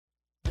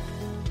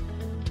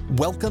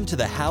Welcome to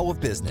The How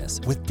of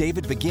Business with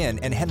David Begin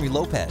and Henry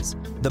Lopez,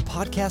 the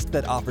podcast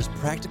that offers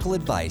practical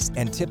advice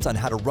and tips on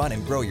how to run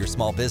and grow your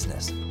small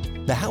business.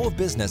 The How of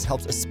Business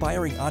helps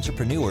aspiring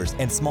entrepreneurs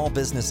and small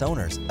business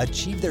owners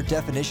achieve their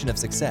definition of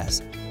success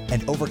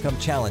and overcome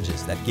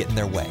challenges that get in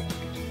their way.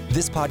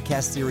 This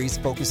podcast series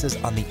focuses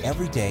on the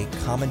everyday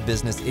common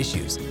business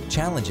issues,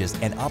 challenges,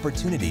 and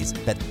opportunities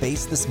that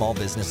face the small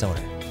business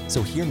owner.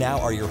 So here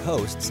now are your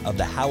hosts of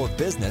The How of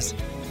Business,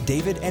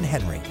 David and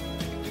Henry.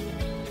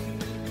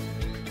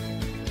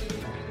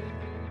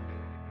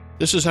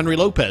 This is Henry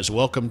Lopez.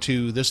 Welcome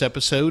to this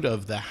episode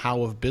of The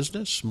How of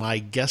Business. My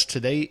guest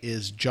today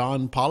is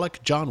John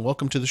Pollock. John,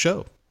 welcome to the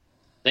show.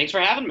 Thanks for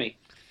having me.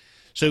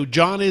 So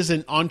John is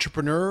an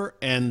entrepreneur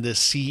and the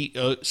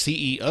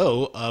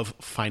CEO of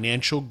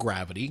Financial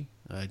Gravity.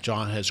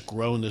 John has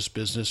grown this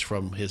business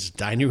from his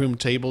dining room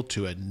table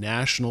to a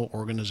national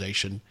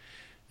organization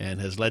and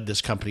has led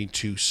this company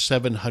to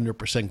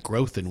 700%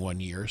 growth in 1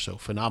 year, so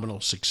phenomenal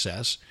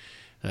success.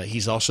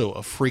 He's also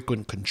a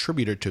frequent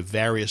contributor to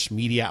various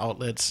media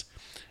outlets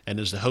and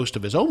is the host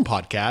of his own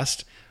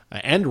podcast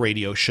and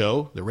radio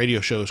show. The radio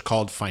show is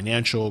called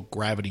Financial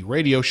Gravity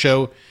Radio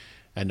Show,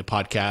 and the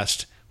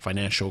podcast,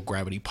 Financial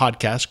Gravity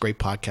Podcast. Great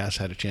podcast.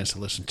 Had a chance to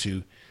listen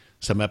to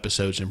some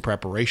episodes in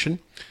preparation.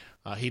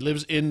 He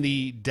lives in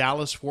the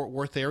Dallas-Fort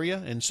Worth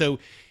area, and so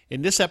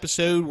in this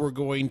episode, we're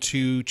going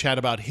to chat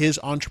about his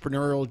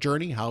entrepreneurial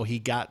journey, how he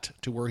got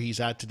to where he's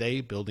at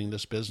today, building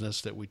this business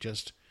that we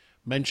just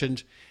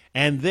mentioned.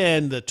 And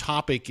then the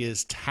topic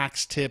is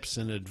tax tips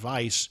and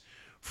advice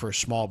for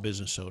small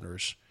business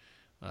owners.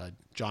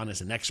 John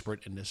is an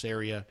expert in this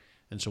area,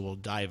 and so we'll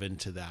dive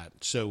into that.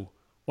 So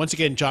once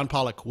again, John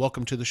Pollock,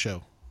 welcome to the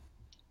show.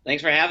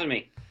 Thanks for having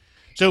me.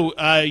 So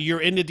you're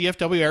in the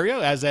DFW area,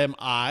 as am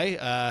I.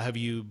 Are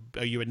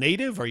you a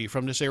native? Are you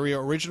from this area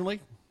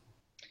originally?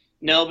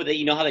 No, but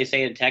you know how they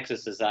say in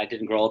Texas is I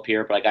didn't grow up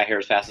here, but I got here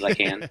as fast as I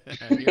can.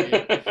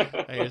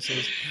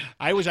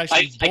 I was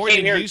actually born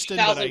in Houston.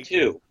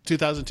 2002.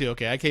 2002.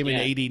 Okay, I came in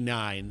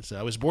 '89. So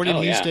I was born in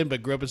Houston,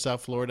 but grew up in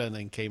South Florida, and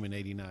then came in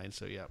 '89.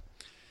 So yeah,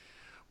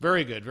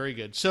 very good, very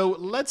good. So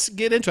let's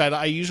get into it.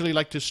 I usually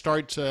like to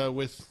start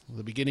with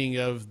the beginning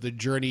of the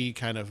journey,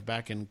 kind of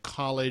back in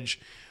college.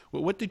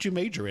 What did you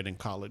major in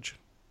college?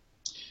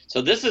 So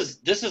this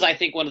is I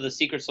think one of the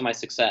secrets of my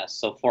success.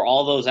 So for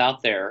all those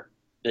out there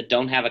that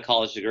don't have a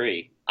college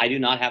degree, I do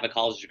not have a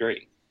college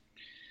degree.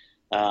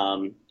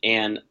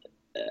 And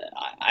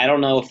I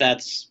don't know if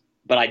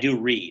but I do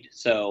read.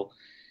 So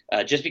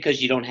just because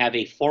you don't have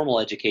a formal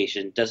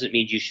education doesn't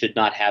mean you should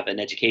not have an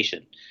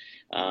education.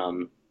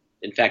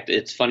 In fact,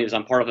 it's funny because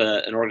I'm part of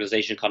an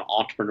organization called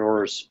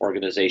Entrepreneurs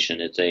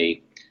Organization. It's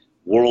a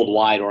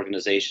worldwide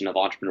organization of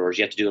entrepreneurs.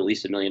 You have to do at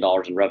least $1 million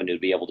in revenue to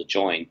be able to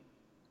join.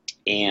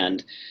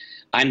 And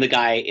I'm the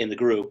guy in the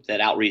group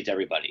that outreads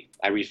everybody.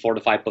 I read 4 to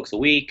 5 books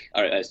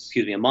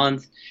a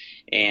month.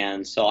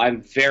 And so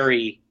I'm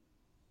very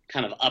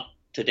kind of up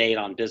to date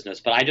on business,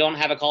 but I don't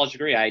have a college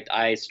degree.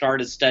 I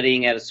started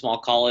studying at a small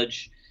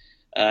college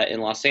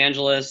in Los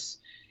Angeles,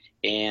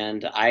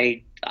 and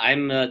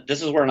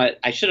this is where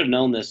I should have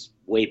known this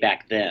way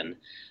back then,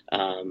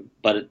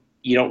 but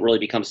you don't really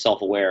become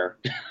self-aware,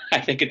 I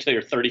think, until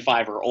you're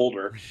 35 or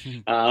older.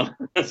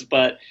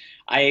 But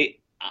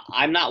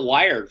I'm not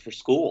wired for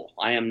school.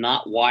 I am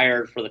not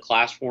wired for the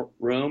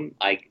classroom.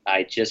 I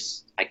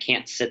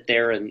can't sit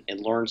there and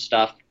learn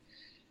stuff.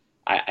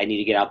 I need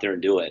to get out there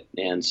and do it.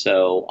 And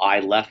so I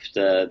left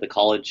the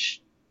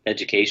college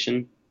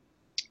education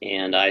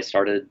and I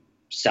started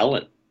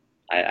selling.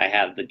 I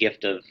had the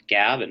gift of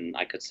gab and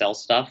I could sell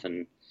stuff,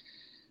 and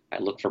I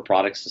looked for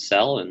products to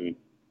sell, and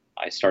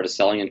I started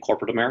selling in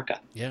corporate America.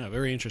 Yeah,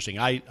 very interesting.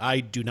 I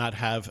do not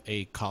have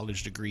a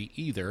college degree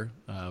either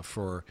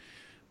for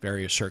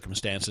various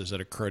circumstances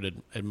that occurred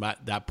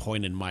at that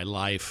point in my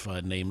life,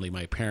 namely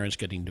my parents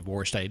getting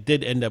divorced. I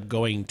did end up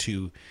going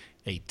to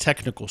a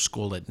technical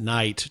school at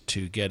night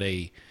to get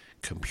a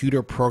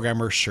computer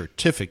programmer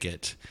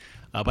certificate,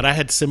 but I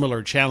had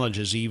similar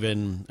challenges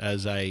even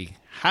as I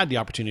had the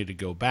opportunity to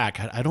go back.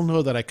 I don't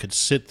know that I could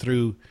sit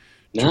through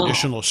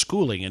traditional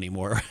schooling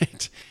anymore,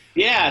 right?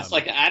 Yeah, it's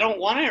like I don't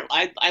want to.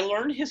 I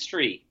learned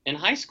history in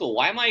high school.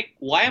 Why am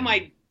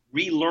I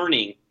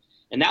relearning?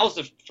 And that was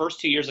the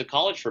first 2 years of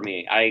college for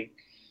me.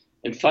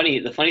 The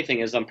funny thing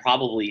is I'm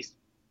probably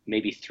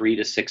maybe 3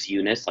 to 6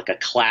 units, like a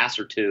class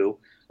or two,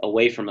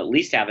 away from at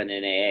least having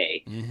an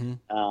AA.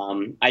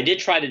 Mm-hmm. I did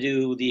try to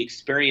do the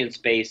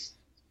experience-based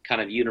kind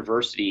of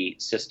university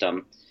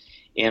system,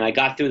 and I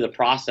got through the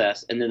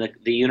process, and then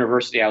the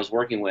university I was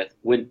working with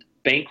went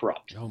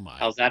bankrupt. Oh my!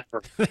 How's that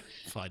for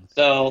fun?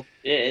 So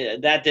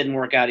that didn't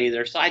work out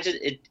either. So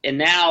and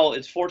now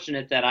it's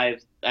fortunate that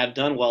I've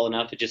done well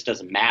enough. It just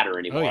doesn't matter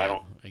anymore. Oh, yeah, I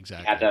don't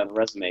exactly have that on a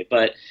resume.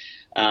 But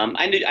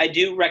I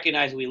do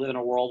recognize we live in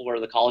a world where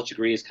the college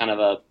degree is kind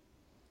of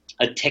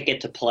a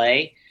ticket to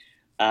play.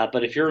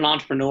 But if you're an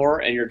entrepreneur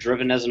and you're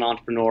driven as an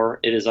entrepreneur,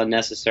 it is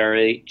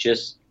unnecessary.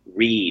 Just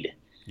read.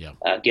 Yeah.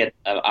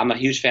 I'm a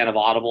huge fan of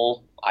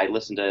Audible. I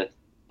listen to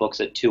books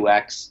at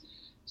 2x.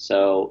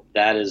 So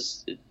that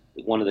is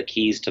one of the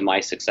keys to my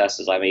success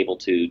is I'm able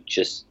to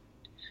just,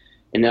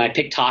 and then I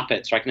pick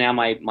topics. Right now,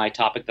 my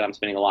topic that I'm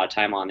spending a lot of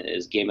time on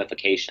is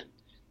gamification.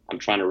 I'm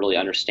trying to really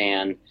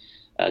understand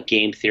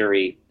game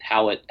theory,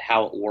 how it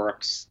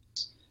works,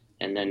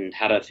 and then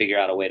how to figure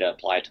out a way to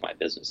apply it to my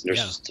business. And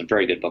there's some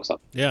very good books on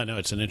it. Yeah, no,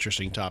 it's an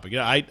interesting topic.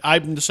 Yeah,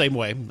 I'm the same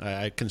way.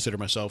 I consider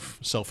myself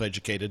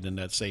self-educated in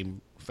that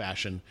same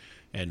fashion.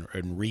 And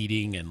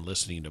reading and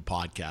listening to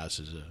podcasts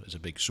is a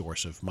big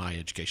source of my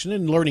education,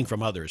 and learning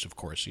from others, of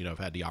course. I've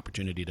had the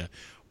opportunity to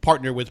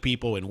partner with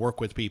people and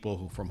work with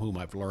people from whom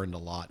I've learned a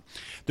lot.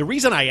 The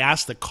reason I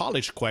asked the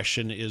college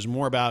question is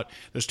more about,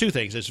 there's two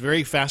things. It's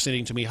very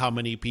fascinating to me how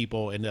many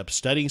people end up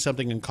studying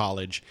something in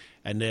college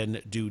and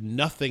then do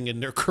nothing in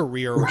their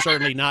career, or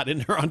certainly not in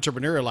their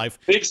entrepreneurial life.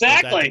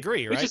 Exactly. With that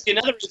degree, right? Which is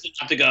another reason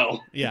not to go.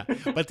 Yeah.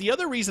 But the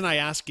other reason I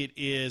ask it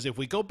is, if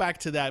we go back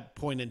to that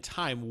point in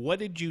time, what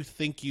did you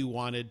think you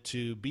wanted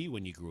to be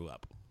when you grew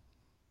up?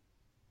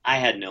 I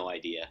had no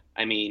idea.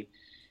 I mean,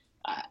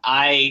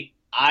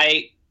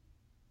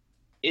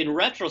 in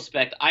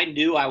retrospect, I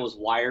knew I was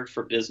wired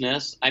for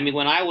business. I mean,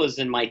 when I was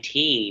in my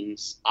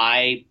teens,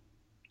 I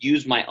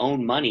used my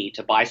own money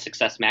to buy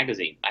Success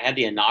Magazine. I had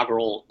the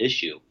inaugural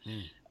issue.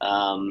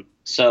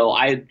 So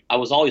I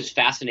was always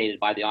fascinated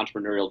by the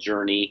entrepreneurial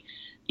journey.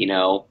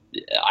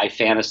 I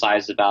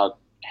fantasized about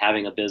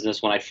having a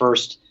business. When I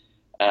first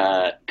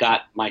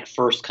got my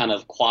first kind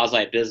of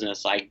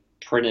quasi-business, I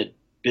printed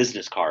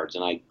business cards,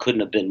 and I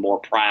couldn't have been more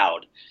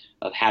proud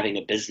of having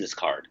a business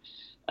card.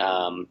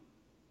 Now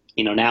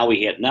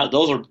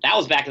that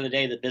was back in the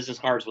day that business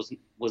cards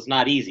was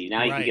not easy.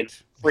 Now you can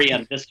get free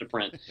on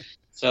Vistaprint.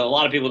 So a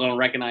lot of people don't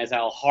recognize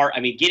how hard.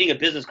 I mean, getting a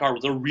business card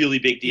was a really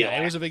big deal. Yeah,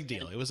 it was a big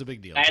deal.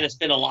 I had to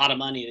spend a lot of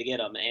money to get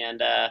them,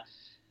 and I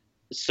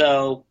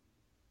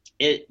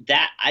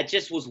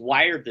just was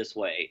wired this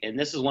way. And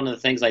this is one of the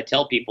things I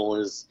tell people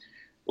is,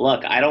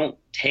 look, I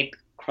take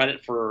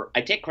credit for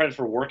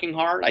working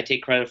hard. I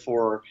take credit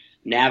for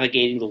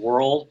navigating the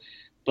world,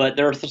 but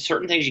there are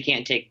certain things you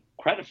can't take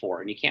credit for,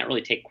 and you can't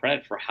really take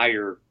credit for how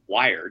you're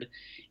wired.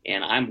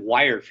 And I'm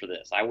wired for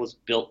this. I was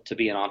built to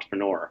be an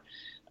entrepreneur.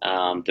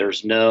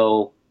 There's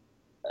no,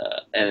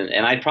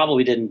 and I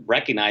probably didn't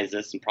recognize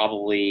this, and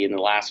probably in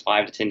the last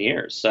 5 to 10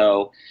 years.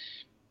 So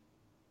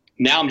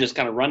now I'm just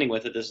kind of running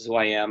with it. This is who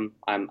I am.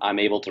 I'm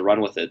able to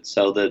run with it.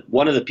 So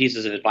one of the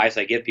pieces of advice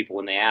I give people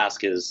when they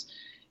ask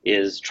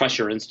is trust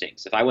your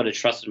instincts. If I would have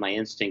trusted my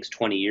instincts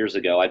 20 years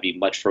ago, I'd be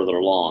much further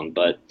along.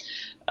 But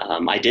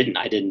I didn't.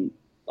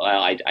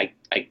 I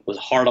was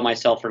hard on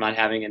myself for not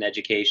having an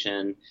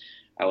education.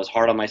 I was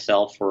hard on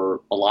myself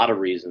for a lot of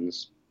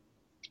reasons.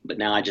 But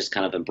now I just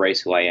kind of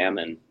embrace who I am,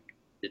 and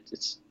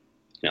it's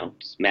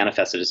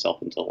manifested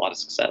itself into a lot of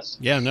success.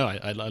 Yeah, no,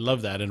 I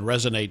love that, and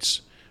resonates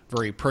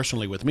very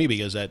personally with me,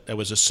 because that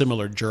was a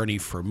similar journey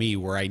for me,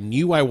 where I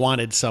knew I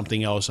wanted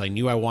something else. I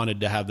knew I wanted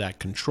to have that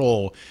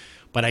control,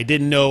 but I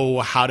didn't know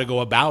how to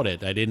go about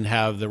it. I didn't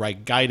have the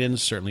right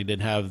guidance, certainly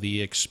didn't have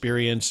the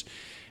experience.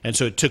 And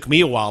so it took me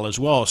a while as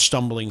well,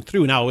 stumbling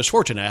through. Now, I was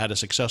fortunate. I had a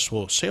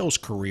successful sales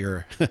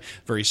career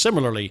very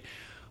similarly,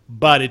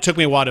 but it took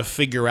me a while to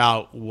figure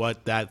out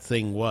what that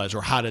thing was,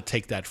 or how to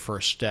take that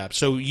first step.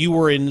 So you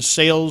were in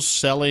sales,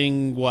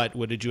 selling what?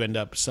 What did you end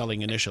up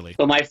selling initially?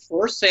 So my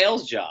first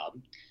sales job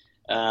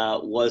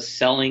was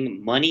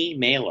selling money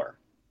mailer,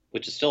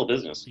 which is still a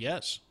business.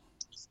 Yes.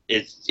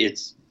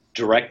 It's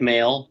direct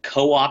mail,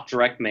 co-op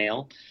direct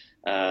mail.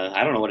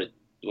 I don't know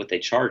what they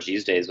charge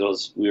these days.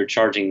 We were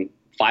charging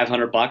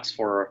 $500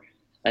 for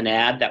an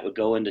ad that would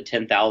go into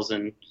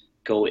 10,000,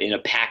 go in a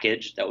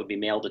package that would be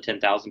mailed to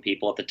 10,000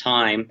 people. At the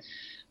time,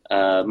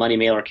 Money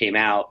Mailer came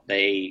out,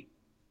 they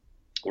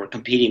were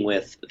competing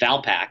with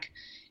Valpak,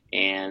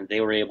 and they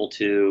were able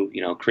to,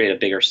 create a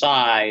bigger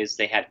size.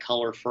 They had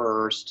color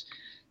first.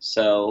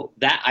 So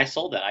that I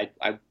sold that.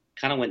 I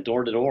kind of went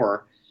door to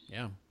door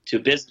to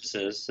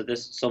businesses.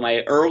 So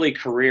my early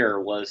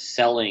career was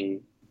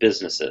selling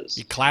businesses.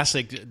 The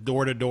classic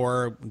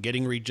door-to-door,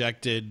 getting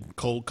rejected,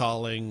 cold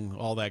calling,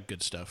 all that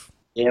good stuff.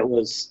 It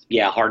was,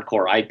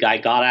 hardcore. I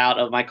got out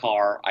of my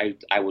car.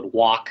 I would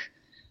walk.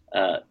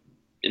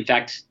 In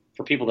fact,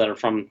 for people that are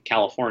from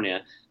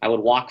California, I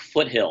would walk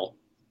Foothill.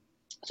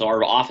 So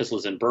our office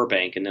was in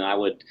Burbank, and then I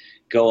would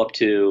go up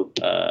to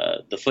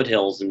the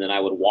foothills, and then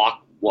I would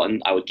walk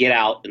I would get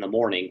out in the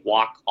morning,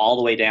 walk all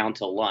the way down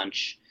to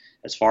lunch,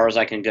 as far as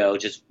I can go,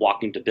 just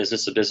walking to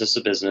business to business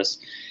to business.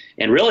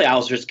 And really, I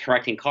was just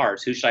correcting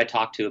cards. Who should I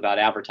talk to about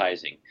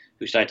advertising?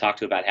 Who should I talk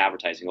to about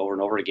advertising, over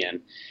and over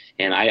again?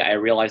 And I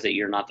realized that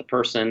you're not the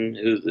person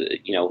who's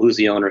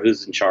the owner,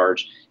 who's in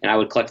charge. And I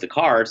would collect the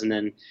cards, and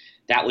then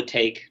that would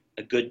take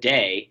a good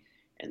day.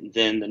 And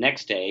then the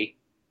next day,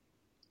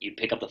 you'd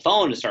pick up the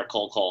phone and start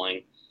cold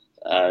calling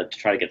to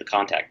try to get the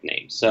contact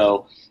name.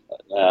 So,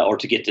 or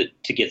to get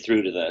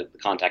through to the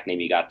contact name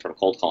you got from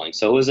cold calling.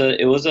 So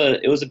it was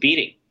a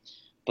beating,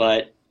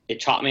 but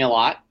it taught me a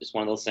lot. It's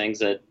one of those things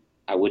that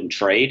I wouldn't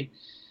trade.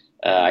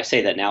 I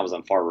say that now as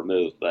I'm far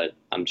removed, but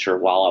I'm sure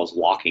while I was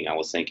walking, I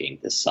was thinking,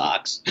 this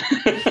sucks.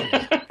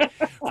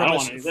 I don't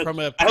want to do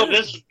this. I hope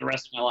this is the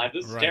rest of my life.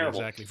 This is terrible.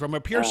 Exactly. From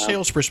a pure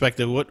sales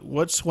perspective,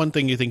 what's one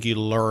thing you think you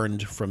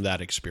learned from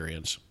that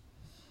experience?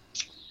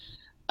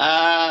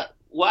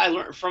 Well, I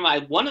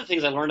learned one of the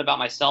things I learned about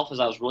myself is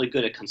I was really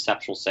good at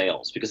conceptual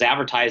sales, because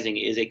advertising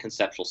is a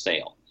conceptual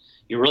sale.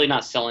 You're really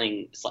not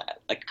selling. It's like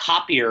a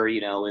copier,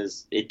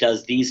 it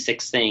does these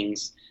 6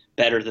 things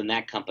better than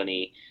that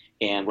company,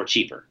 and we're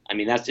cheaper. I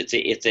mean,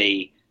 it's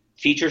a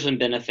features and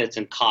benefits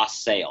and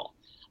cost sale.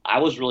 I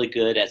was really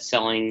good at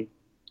selling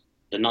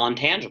the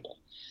non-tangible.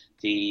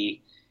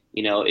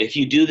 If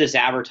you do this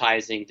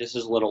advertising, this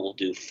is what it will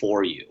do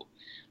for you.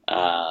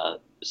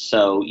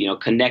 So,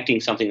 connecting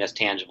something that's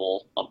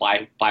tangible, a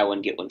buy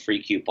one, get one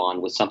free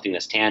coupon, with something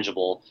that's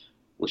tangible,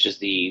 which is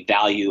the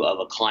value of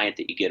a client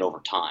that you get over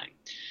time.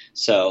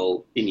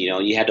 So,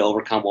 you had to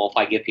overcome, well, if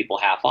I give people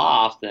half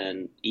off,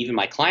 then even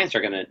my clients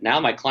are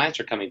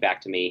coming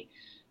back to me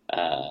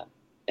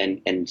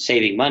and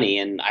saving money,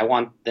 and I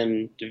want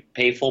them to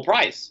pay full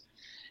price.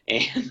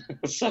 And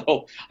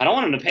so I don't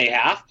want them to pay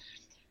half.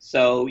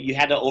 So you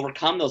had to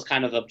overcome those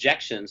kind of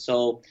objections.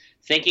 So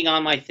thinking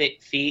on my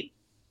feet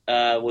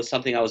was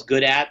something I was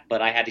good at,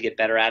 but I had to get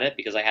better at it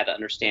because I had to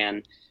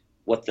understand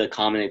what the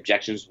common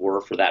objections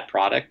were for that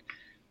product.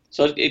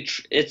 So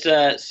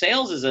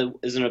sales is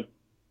an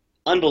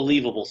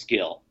unbelievable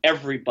skill.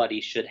 Everybody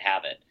should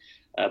have it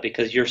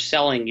because you're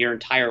selling your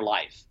entire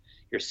life.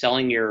 You're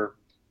selling your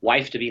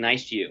wife to be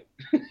nice to you.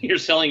 You're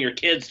selling your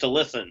kids to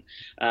listen.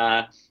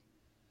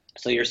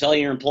 So you're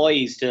selling your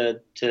employees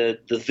to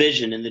the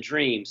vision and the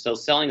dream. So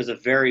selling is a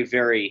very,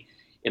 very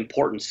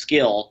important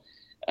skill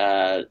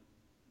that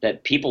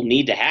people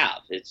need to have.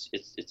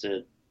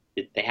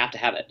 They have to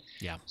have it.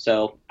 Yeah.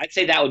 So I'd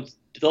say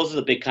those are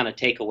the big kind of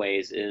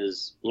takeaways: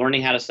 is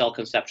learning how to sell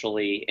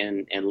conceptually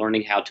and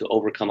learning how to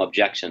overcome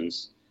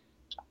objections.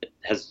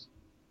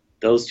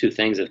 Those 2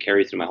 things have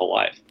carried through my whole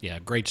life. Yeah,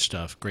 great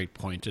stuff. Great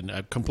point. And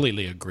I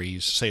completely agree.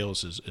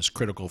 Sales is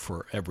critical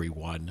for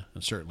everyone,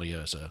 and certainly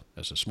as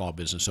a small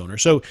business owner.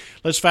 So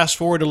let's fast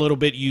forward a little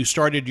bit. You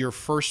started your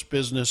first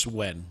business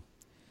when?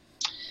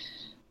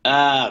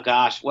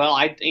 Gosh. Well,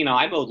 I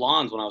mowed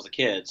lawns when I was a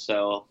kid,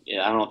 so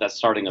I don't know if that's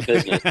starting a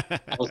business.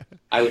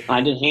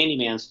 I did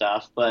handyman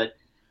stuff, but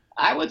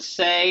I would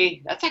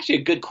say that's actually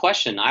a good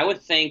question. I would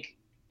think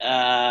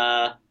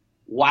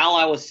while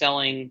I was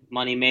selling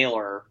Money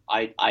Mailer,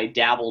 I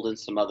dabbled in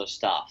some other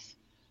stuff.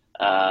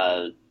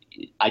 I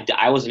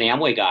was an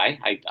Amway guy.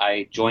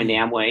 I joined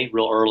Amway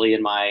real early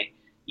in my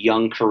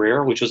young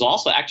career, which was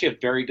also actually a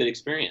very good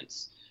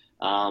experience.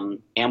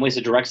 Amway's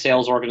a direct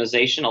sales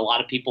organization. A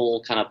lot of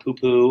people kind of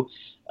poo-poo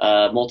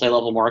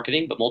multi-level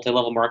marketing, but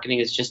multi-level marketing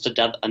is just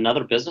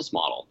another business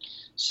model.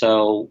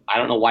 So I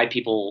don't know why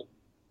people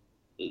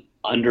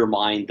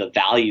undermine the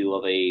value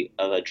of a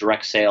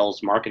direct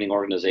sales marketing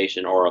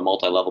organization or a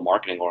multi-level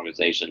marketing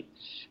organization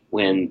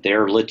when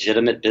they're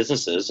legitimate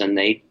businesses and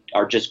they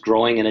are just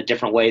growing in a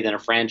different way than a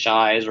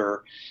franchise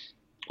or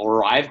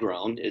I've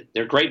grown.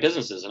 They're great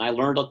businesses, and I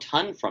learned a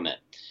ton from it.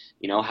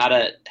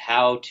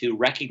 How to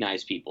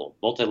recognize people.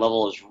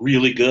 Multi-level is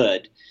really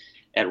good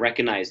at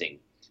recognizing.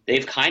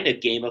 They've kind of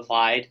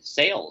gamified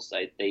sales.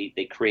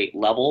 They create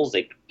levels.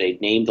 They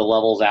name the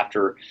levels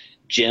after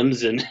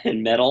gyms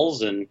and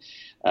medals, and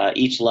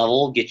each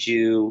level gets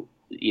you're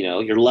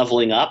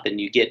leveling up, and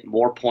you get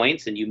more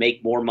points, and you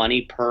make more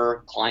money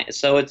per client.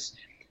 So it's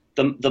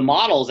the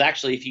model is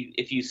actually,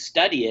 if you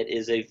study it,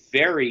 is a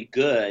very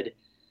good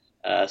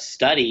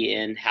study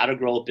in how to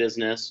grow a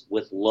business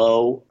with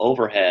low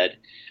overhead.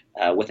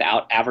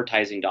 Without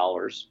advertising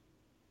dollars.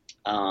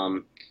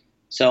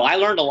 So I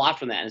learned a lot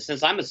from that. And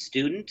since I'm a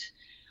student,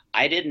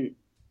 I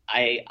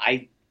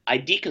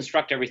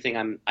deconstruct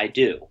everything I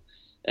do.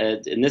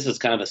 And this is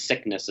kind of a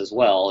sickness as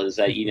well, is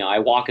that, I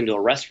walk into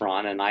a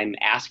restaurant and I'm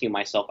asking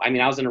myself, I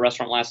was in a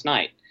restaurant last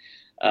night.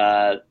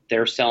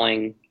 They're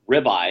selling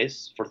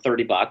ribeyes for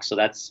 $30. So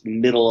that's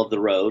middle of the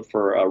road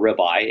for a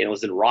ribeye. And it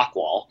was in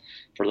Rockwall,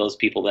 for those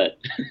people that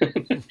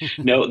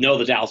know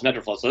the Dallas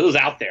Metroplex. So it was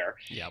out there.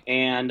 Yep.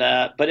 And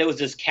but it was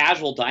this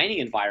casual dining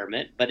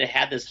environment, but it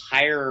had this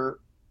higher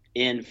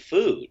end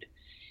food.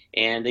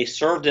 And they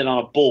served it on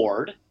a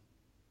board,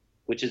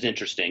 which is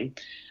interesting.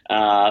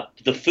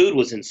 The food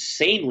was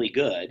insanely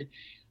good.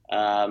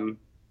 And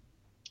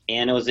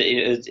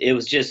it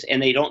was just,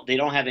 and they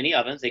don't have any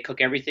ovens. They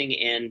cook everything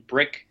in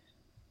brick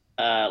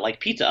like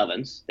pizza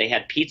ovens. They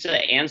had pizza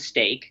and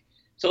steak.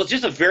 So it's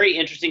just a very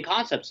interesting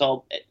concept.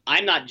 So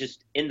I'm not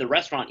just in the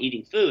restaurant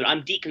eating food.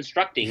 I'm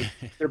deconstructing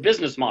their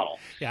business model.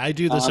 Yeah, I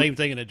do the same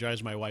thing, and it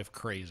drives my wife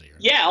crazy.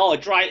 Yeah.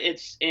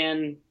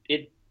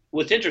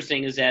 What's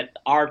interesting is that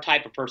our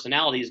type of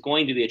personality is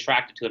going to be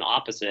attracted to an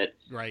opposite.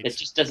 Right. That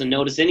just doesn't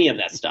notice any of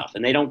that stuff,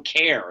 and they don't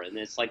care. And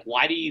it's like,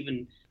 why do you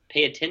even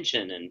pay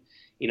attention? And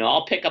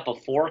I'll pick up a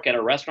fork at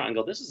a restaurant and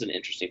go, this is an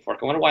interesting fork.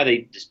 I wonder why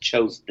they just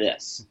chose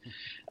this.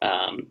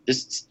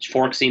 This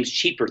fork seems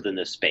cheaper than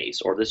this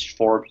space, or this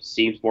fork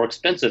seems more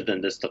expensive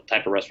than this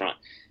type of restaurant.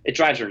 It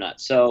drives her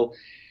nuts. So,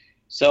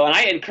 and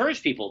I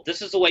encourage people,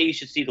 this is the way you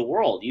should see the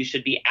world. You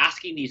should be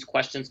asking these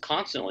questions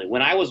constantly.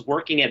 When I was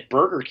working at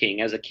Burger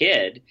King as a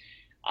kid,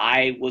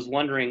 I was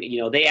wondering,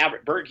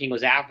 Burger King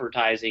was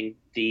advertising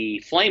the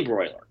flame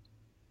broiler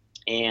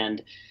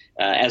and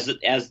as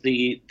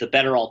the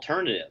better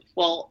alternative.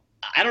 Well,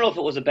 I don't know if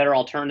it was a better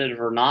alternative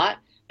or not,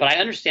 but I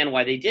understand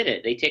why they did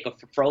it. They take a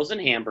frozen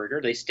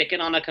hamburger, they stick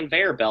it on a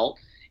conveyor belt,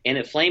 and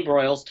it flame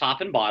broils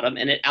top and bottom,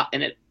 and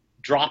it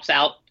drops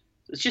out.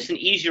 It's just an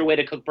easier way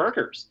to cook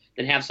burgers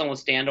than have someone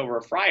stand over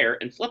a fryer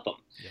and flip them.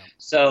 Yeah.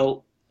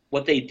 So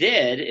what they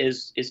did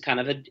is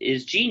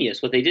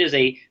genius. What they did is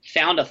they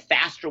found a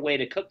faster way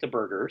to cook the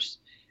burgers,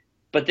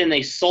 but then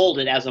they sold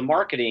it as a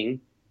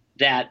marketing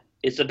that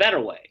it's a better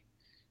way.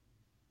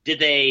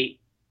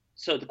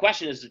 So the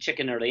question is the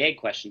chicken or the egg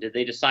question. Did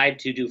they decide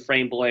to do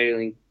flame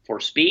broiling for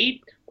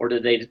speed, or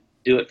did they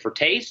do it for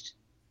taste?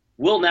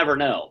 We'll never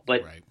know,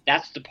 but right.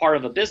 That's the part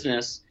of a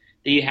business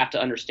that you have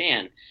to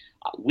understand.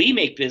 We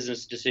make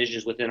business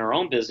decisions within our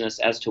own business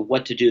as to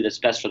what to do that's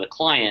best for the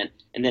client,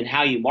 and then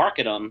how you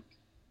market them,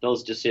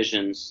 those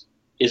decisions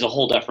is a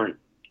whole different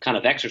kind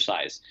of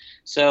exercise.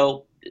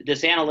 So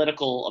this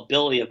analytical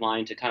ability of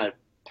mine to kind of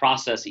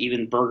process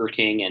even Burger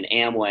King and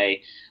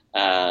Amway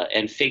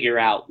and figure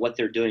out what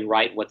they're doing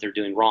right and what they're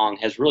doing wrong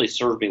has really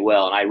served me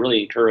well. And I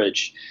really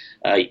encourage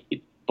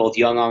both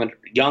young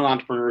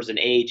entrepreneurs in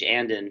age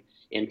and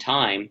in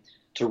time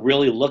to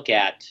really look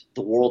at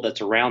the world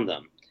that's around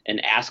them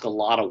and ask a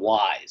lot of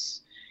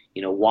whys.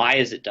 Why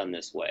is it done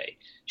this way?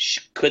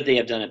 Could they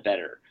have done it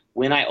better?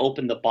 When I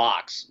opened the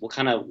box, what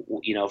kind of,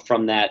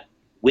 from that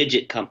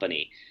widget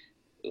company,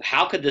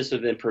 how could this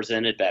have been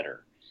presented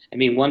better? I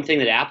mean, one thing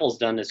that Apple's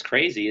done that's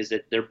crazy is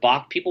that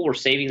people were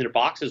saving their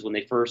boxes when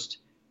they first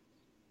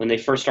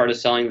started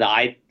selling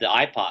the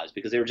iPods,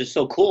 because they were just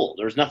so cool.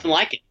 There was nothing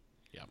like it.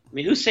 Yeah. I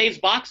mean, who saves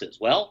boxes?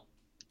 Well,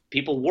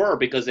 people were,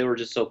 because they were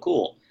just so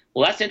cool.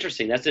 Well, that's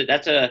interesting.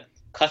 That's a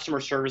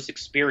customer service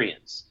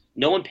experience.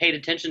 No one paid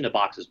attention to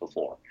boxes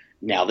before.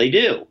 Now they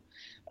do.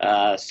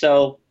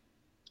 So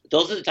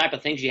those are the type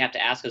of things you have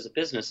to ask as a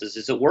business: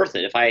 is it worth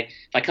it? If I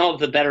come up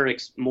with a better,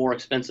 more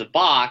expensive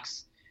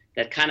box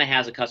that kind of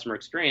has a customer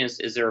experience,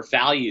 is there a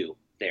value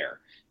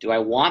there? Do I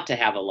want to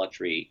have a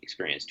luxury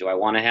experience? Do I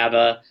want to have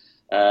a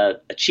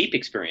cheap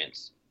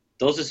experience?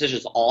 Those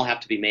decisions all have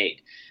to be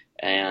made.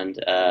 And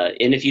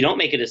if you don't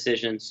make a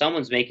decision,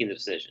 someone's making the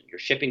decision. Your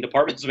shipping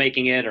department's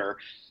making it,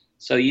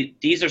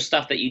 these are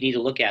stuff that you need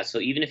to look at. So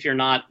even if you're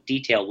not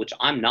detailed, which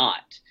I'm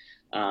not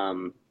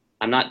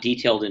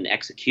detailed in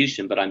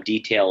execution, but I'm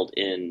detailed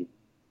in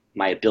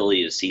my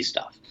ability to see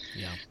stuff.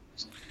 Yeah.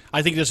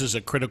 I think this is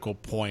a critical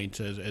point,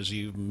 as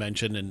you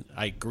mentioned, and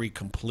I agree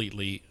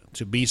completely.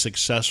 To be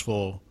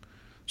successful,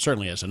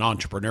 certainly as an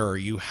entrepreneur,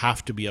 you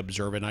have to be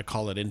observant. I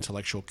call it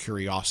intellectual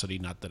curiosity,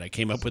 not that I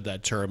came up with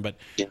that term, but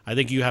yeah. I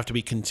think you have to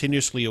be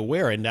continuously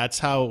aware, and that's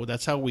how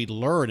we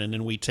learn, and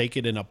then we take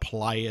it and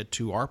apply it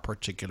to our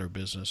particular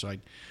business. So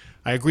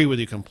I agree with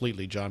you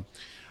completely, John.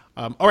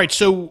 All right,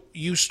 so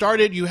you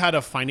had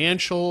a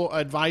financial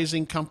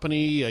advising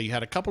company. You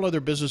had a couple other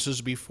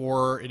businesses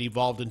before it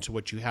evolved into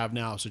what you have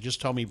now. So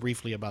just tell me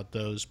briefly about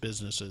those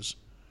businesses.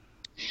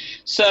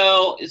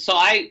 So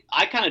I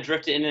kind of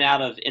drifted in and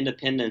out of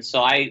independence.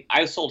 So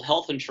I sold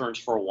health insurance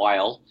for a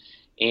while,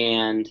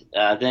 and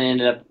then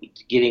ended up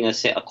getting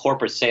a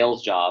corporate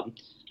sales job.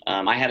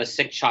 I had a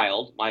sick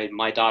child.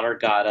 My daughter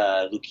got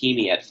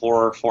leukemia at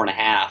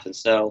 4.5, and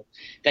so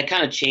that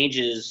kind of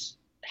changes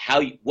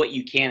what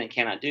you can and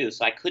cannot do.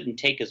 So I couldn't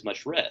take as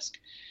much risk.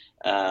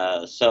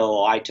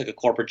 So I took a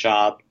corporate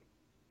job,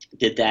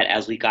 did that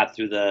as we got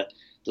through the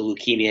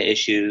leukemia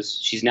issues.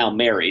 She's now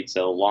married,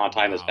 so a long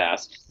time has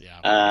passed.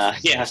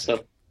 Yeah.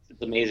 So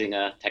it's amazing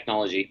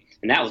technology,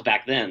 and that was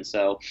back then.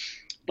 So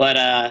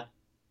I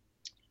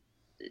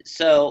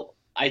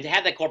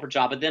had that corporate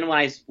job, but then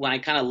when I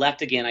kind of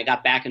left again, I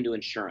got back into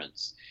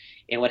insurance.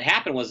 And what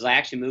happened was I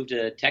actually moved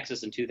to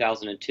Texas in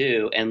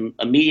 2002 and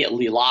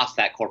immediately lost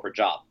that corporate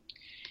job.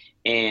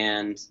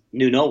 And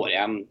knew nobody.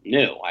 I'm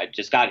new. I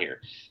just got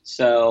here.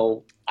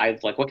 So I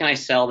was like, what can I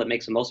sell that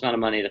makes the most amount of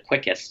money the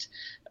quickest?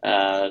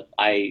 I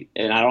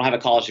don't have a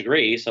college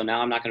degree, so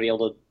now I'm not going to be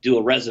able to do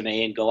a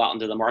resume and go out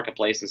into the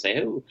marketplace and say,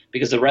 who?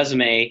 Because the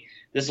resume,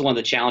 this is one of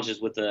the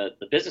challenges with the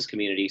business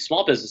community.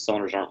 Small business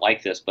owners aren't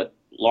like this, but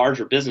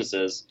larger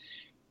businesses,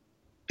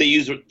 they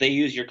use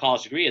your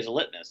college degree as a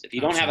litmus. If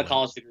you don't have a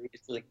college degree,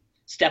 it's like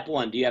step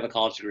one, do you have a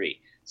college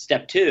degree?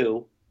 Step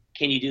two,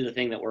 can you do the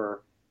thing that we're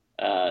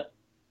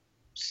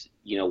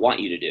want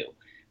you to do,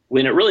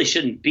 when it really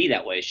shouldn't be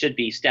that way. It should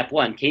be step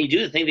one. Can you do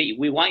the thing that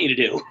we want you to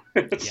do?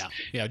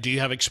 Yeah. Do you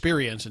have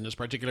experience in this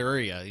particular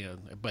area?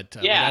 But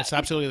that's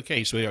absolutely the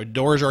case.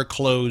 Doors are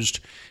closed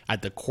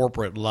at the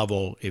corporate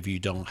level if you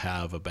don't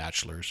have a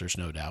bachelor's. There's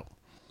no doubt.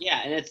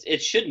 Yeah, and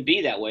it shouldn't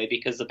be that way,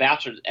 because the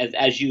bachelor's,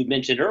 as you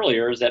mentioned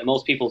earlier, is that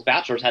most people's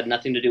bachelor's had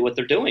nothing to do with what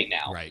they're doing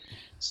now. Right.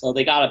 So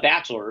they got a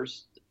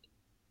bachelor's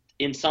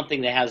in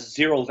something that has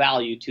zero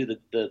value to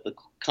the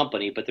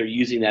company, but they're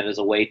using that as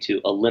a way to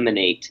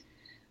eliminate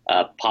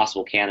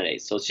possible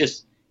candidates. So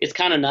it's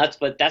kind of nuts,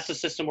 but that's the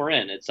system we're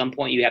in. At some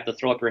point, you have to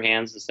throw up your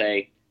hands and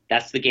say,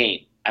 that's the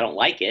game. I don't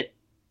like it,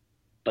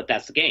 but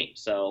that's the game.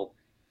 So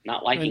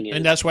not liking it.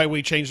 And that's why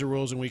we change the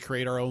rules and we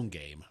create our own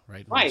game,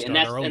 right? Right, and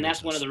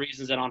that's one of the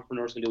reasons that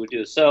entrepreneurs can do what we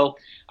do. So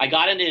I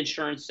got into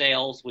insurance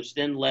sales, which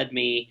then led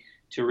me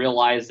to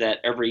realize that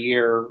every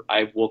year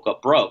I woke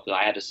up broke.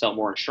 I had to sell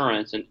more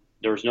insurance, and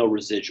there was no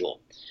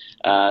residual.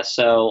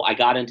 So I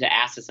got into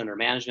assets under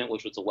management,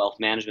 which was a wealth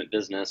management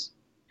business.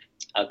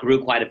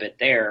 Grew quite a bit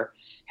there,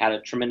 had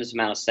a tremendous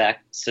amount of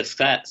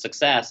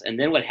success. And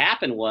then what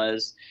happened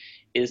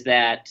is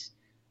that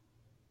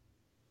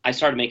I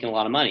started making a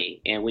lot of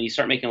money. And when you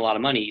start making a lot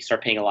of money, you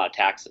start paying a lot of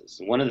taxes.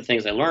 And one of the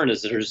things I learned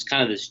is that there's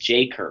kind of this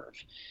J curve.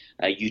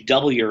 You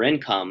double your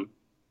income,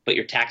 but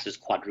your taxes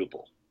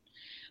quadruple.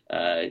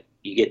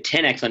 You get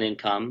 10x on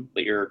income,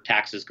 but your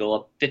taxes go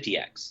up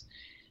 50x.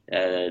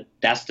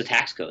 That's the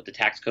tax code. The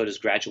tax code is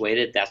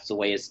graduated. That's the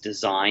way it's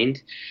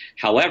designed.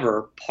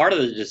 However, part of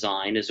the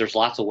design is there's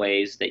lots of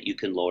ways that you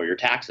can lower your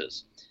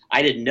taxes.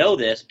 I didn't know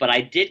this, but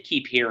I did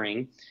keep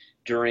hearing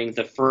during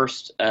the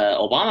first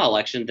Obama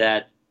election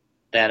that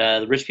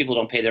the rich people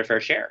don't pay their fair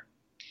share.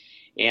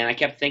 And I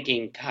kept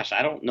thinking, gosh,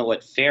 I don't know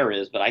what fair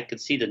is, but I could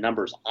see the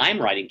numbers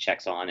I'm writing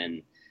checks on,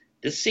 and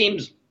this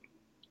seems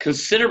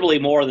considerably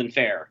more than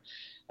fair.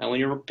 When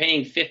you're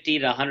paying $50,000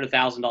 to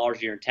 $100,000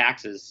 a year in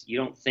taxes, you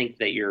don't think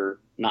that you're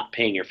not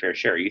paying your fair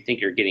share. You think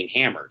you're getting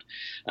hammered.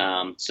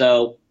 And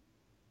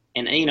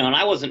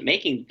I wasn't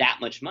making that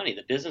much money.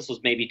 The business was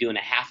maybe doing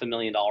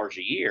 $500,000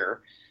 a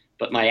year,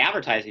 but my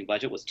advertising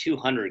budget was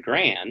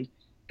 $200,000.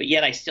 But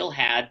yet I still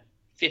had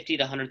 $50,000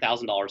 to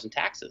 $100,000 in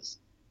taxes.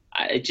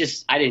 I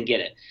didn't get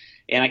it.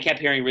 And I kept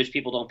hearing rich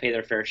people don't pay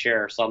their fair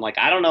share. So I'm like,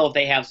 I don't know if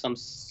they have some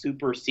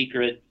super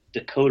secret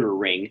decoder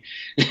ring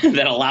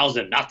that allows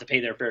them not to pay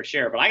their fair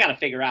share, but I got to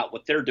figure out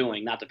what they're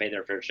doing not to pay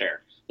their fair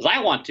share, because I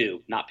want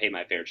to not pay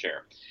my fair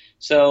share.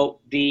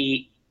 So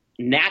the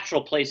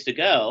natural place to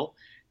go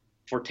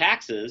for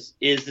taxes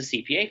is the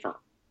CPA firm.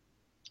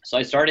 So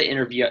I started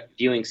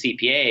interviewing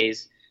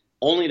CPAs,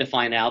 only to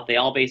find out they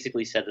all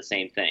basically said the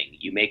same thing.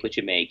 You make what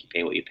you make, you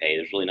pay what you pay.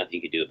 There's really nothing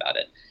you can do about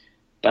it.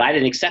 But I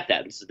didn't accept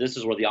that. And so this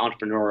is where the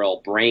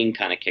entrepreneurial brain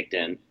kind of kicked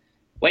in.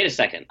 Wait a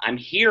second. I'm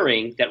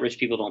hearing that rich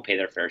people don't pay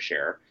their fair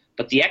share,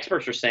 but the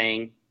experts are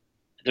saying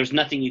there's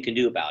nothing you can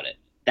do about it.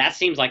 That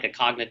seems like a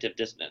cognitive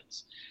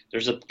dissonance.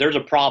 There's a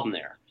problem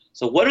there.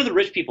 So what are the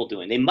rich people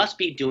doing? They must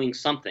be doing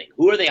something.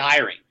 Who are they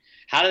hiring?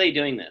 How are they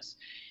doing this?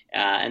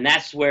 And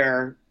that's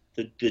where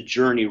the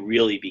journey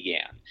really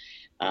began.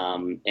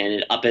 And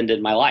it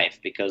upended my life,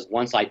 because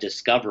once I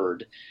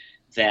discovered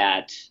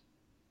that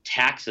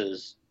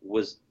taxes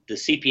was the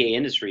CPA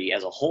industry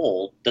as a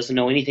whole doesn't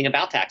know anything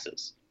about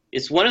taxes.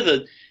 It's one of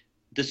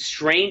the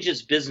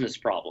strangest business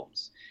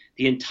problems.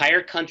 The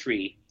entire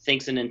country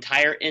thinks an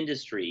entire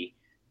industry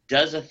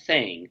does a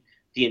thing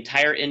the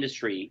entire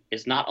industry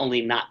is not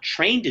only not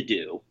trained to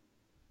do,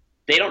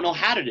 they don't know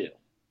how to do.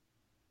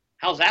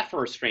 How's that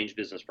for a strange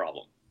business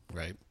problem?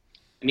 Right.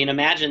 I mean,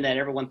 imagine that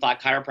everyone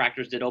thought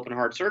chiropractors did open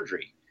heart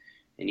surgery,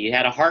 and you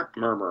had a heart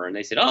murmur, and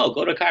they said, oh,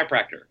 go to a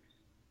chiropractor.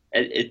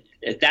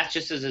 That's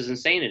just as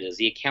insane it is.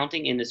 The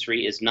accounting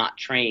industry is not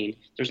trained.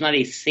 There's not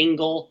a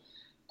single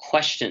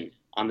question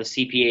on the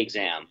CPA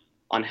exam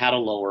on how to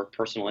lower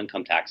personal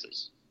income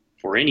taxes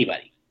for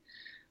anybody.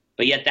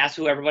 But yet that's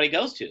who everybody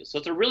goes to. So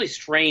it's a really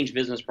strange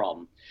business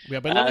problem. Yeah,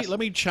 but let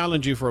me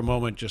challenge you for a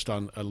moment just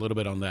on a little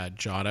bit on that,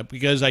 John,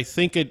 because I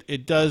think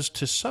it does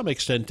to some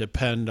extent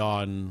depend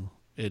on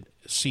it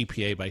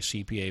CPA by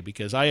CPA,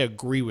 because I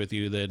agree with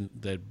you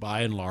that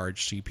by and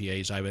large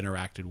CPAs I've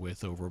interacted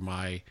with over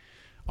my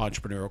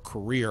entrepreneurial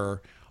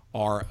career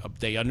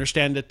they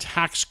understand the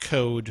tax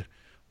code,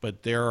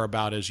 but they're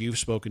about, as you've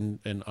spoken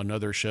on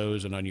other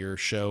shows and on your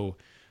show,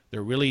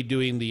 they're really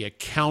doing the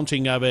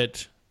accounting of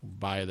it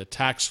by the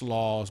tax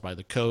laws, by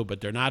the code,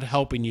 but they're not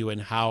helping you in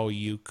how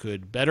you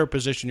could better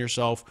position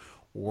yourself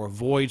or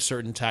avoid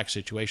certain tax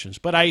situations.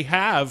 But I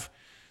have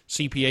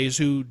CPAs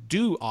who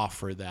do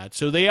offer that.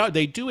 So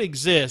they do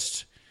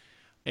exist.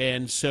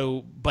 And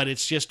so, but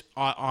it's just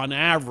on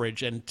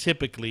average and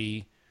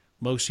typically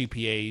most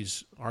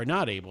CPAs are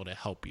not able to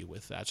help you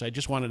with that. So I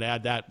just wanted to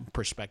add that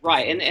perspective.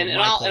 Right. And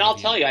I'll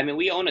tell you, I mean,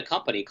 we own a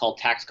company called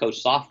Tax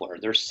Coach Software.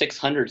 There's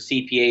 600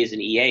 CPAs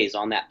and EAs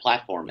on that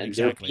platform, and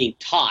they're being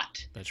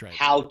taught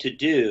how to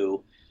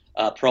do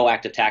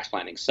proactive tax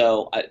planning.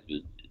 So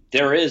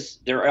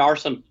there are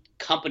some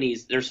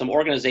companies, there's some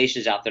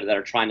organizations out there that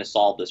are trying to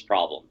solve this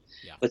problem.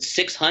 Yeah. But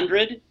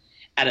 600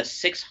 out of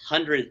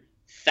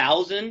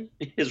 600,000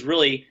 is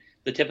really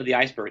the tip of the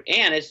iceberg.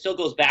 And it still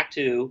goes back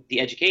to the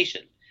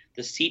education.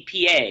 The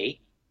CPA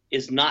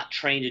is not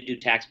trained to do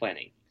tax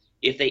planning.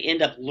 If they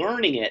end up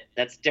learning it,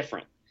 that's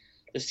different.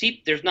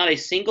 There's not a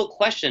single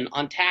question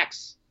on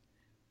tax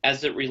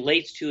as it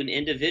relates to an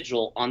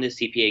individual on the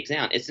CPA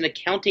exam. It's an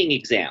accounting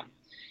exam.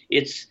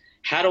 It's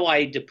how do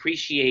I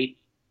depreciate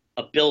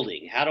a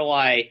building? How do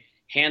I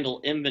handle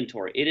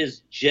inventory? It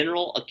is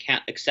general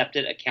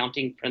accepted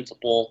accounting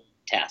principle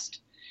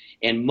test.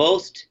 And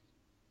most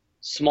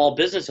small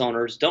business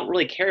owners don't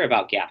really care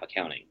about GAAP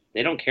accounting.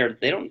 They don't care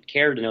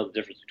to know the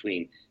difference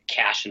between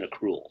cash and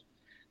accrual.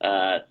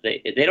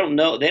 They don't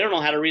know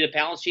how to read a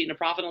balance sheet and a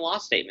profit and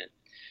loss statement.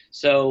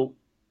 So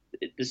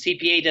the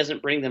CPA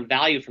doesn't bring them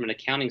value from an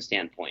accounting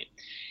standpoint.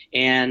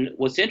 And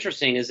what's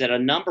interesting is that a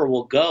number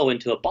will go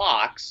into a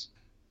box,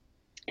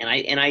 and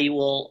I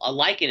will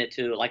liken it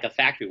to like a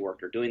factory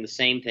worker doing the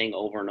same thing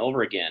over and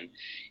over again.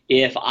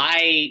 If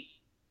I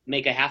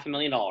make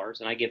 $500,000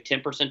 and I give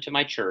 10% to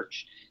my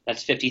church,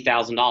 that's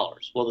 $50,000.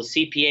 Well, the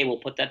CPA will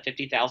put that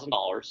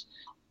 $50,000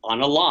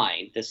 on a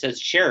line that says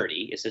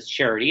charity. It says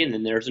charity, and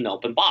then there's an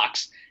open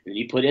box. And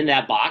you put in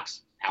that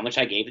box how much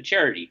I gave to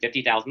charity,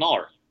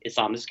 $50,000. It's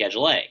on the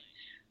Schedule A.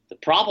 The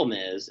problem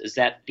is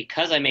that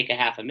because I make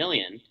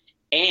 $500,000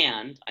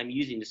 and I'm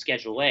using the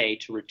Schedule A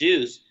to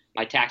reduce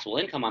my taxable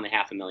income on the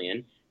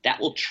 $500,000, that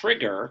will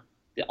trigger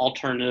the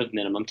alternative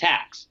minimum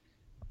tax.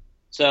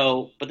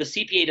 So, but the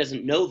CPA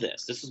doesn't know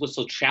this. This is what's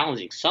so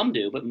challenging. Some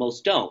do, but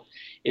most don't.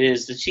 It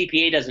is the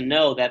CPA doesn't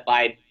know that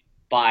by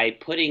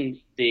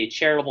putting the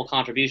charitable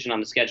contribution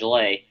on the Schedule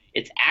A,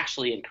 it's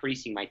actually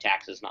increasing my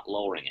taxes, not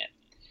lowering it.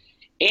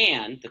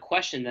 And the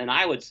question then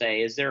I would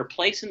say, is there a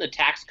place in the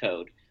tax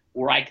code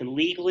where I can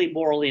legally,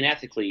 morally, and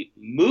ethically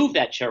move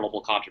that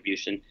charitable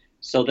contribution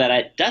so that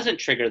it doesn't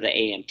trigger the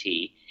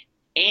AMT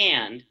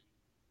and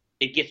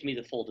it gets me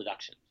the full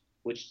deduction,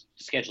 which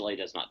Schedule A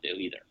does not do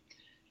either?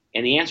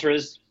 And the answer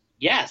is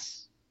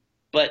yes,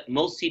 but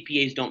most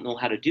CPAs don't know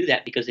how to do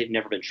that because they've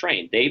never been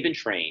trained. They've been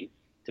trained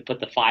to put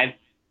the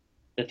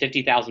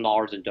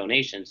 $50,000 in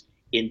donations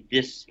in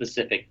this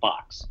specific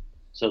box.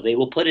 So they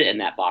will put it in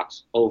that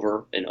box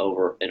over and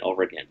over and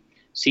over again.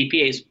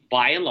 CPAs,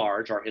 by and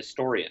large, are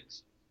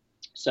historians.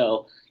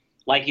 So,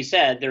 like you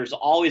said, there's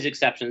always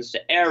exceptions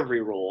to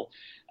every rule,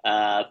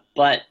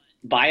 but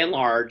by and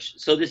large,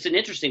 so this is an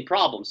interesting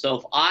problem. So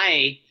if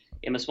I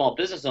am a small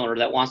business owner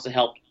that wants to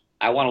help,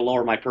 I want to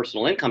lower my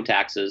personal income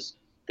taxes,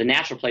 the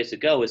natural place to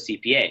go is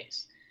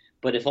CPAs.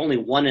 But if only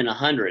 1 in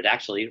 100,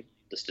 actually,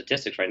 the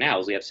statistics right now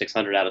is we have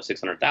 600 out of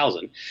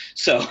 600,000.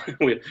 So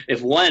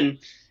if one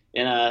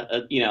in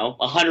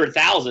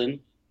 100,000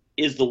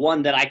 is the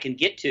one that I can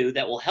get to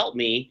that will help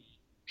me,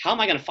 how am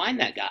I going to find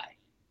that guy?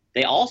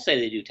 They all say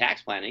they do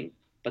tax planning,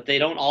 but they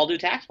don't all do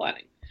tax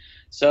planning.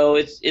 So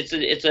it's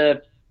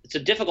a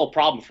difficult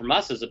problem from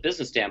us as a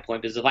business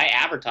standpoint, because if I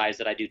advertise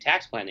that I do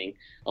tax planning,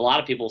 a lot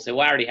of people will say,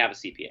 well, I already have a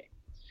CPA.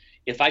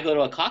 If I go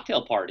to a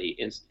cocktail party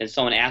and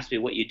someone asks me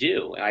what you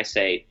do, and I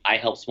say, I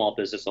help small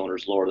business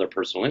owners lower their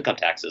personal income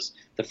taxes,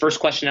 the first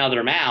question out of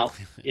their mouth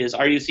is,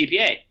 are you a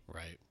CPA?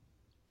 Right.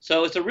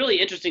 So it's a really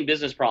interesting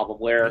business problem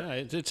where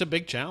it's a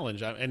big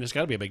challenge, and it's got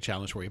to be a big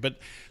challenge for you. But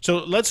so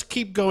let's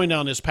keep going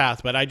down this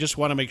path. But I just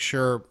want to make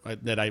sure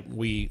that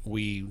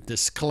we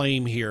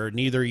disclaim here: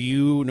 neither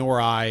you nor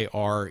I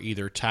are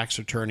either tax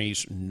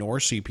attorneys nor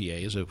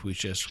CPAs,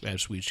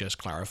 as we just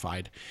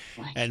clarified.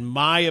 Right. And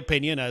my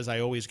opinion, as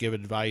I always give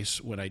advice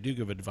when I do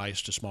give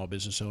advice to small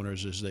business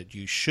owners, is that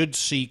you should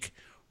seek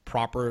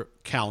proper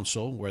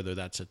counsel, whether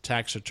that's a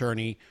tax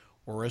attorney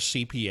or a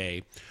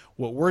CPA.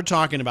 What we're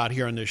talking about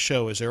here on this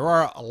show is there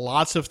are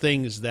lots of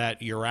things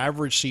that your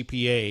average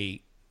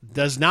CPA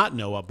does not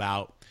know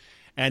about,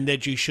 and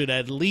that you should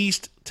at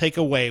least take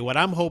away. What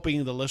I'm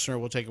hoping the listener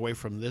will take away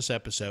from this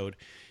episode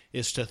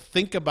is to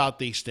think about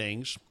these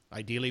things,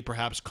 ideally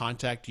perhaps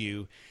contact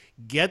you,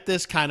 get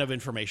this kind of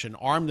information,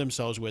 arm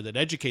themselves with it,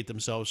 educate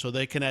themselves so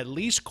they can at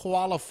least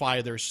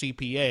qualify their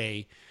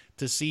CPA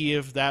to see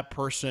if that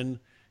person,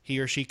 he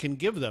or she, can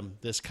give them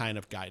this kind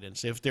of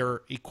guidance, if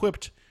they're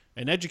equipped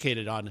and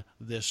educated on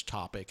this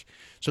topic.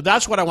 So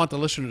that's what I want the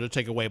listener to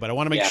take away. But I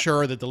want to make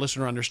sure that the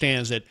listener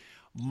understands that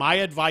my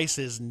advice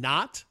is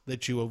not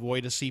that you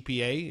avoid a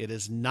CPA. It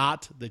is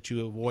not that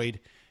you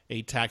avoid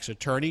a tax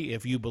attorney.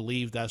 If you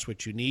believe that's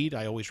what you need,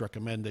 I always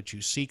recommend that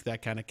you seek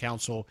that kind of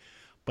counsel.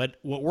 But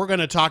what we're going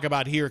to talk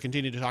about here,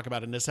 continue to talk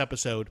about in this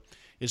episode,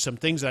 is some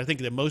things that I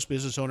think that most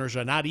business owners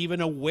are not even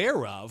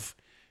aware of,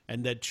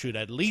 and that should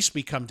at least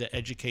become to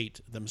educate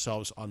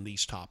themselves on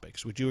these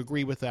topics. Would you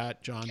agree with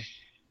that, John?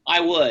 I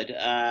would.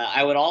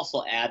 I would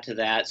also add to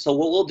that. So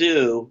what we'll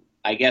do,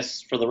 I guess,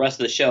 for the rest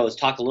of the show is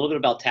talk a little bit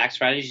about tax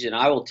strategies, and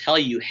I will tell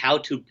you how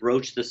to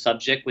broach the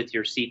subject with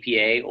your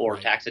CPA or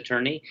tax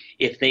attorney.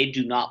 If they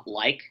do not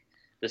like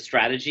the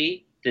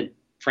strategy, then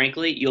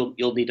frankly,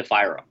 you'll need to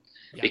fire them,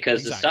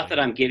 because the stuff that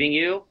I'm giving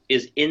you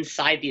is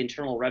inside the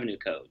Internal Revenue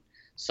Code.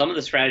 Some of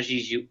the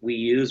strategies we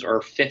use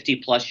are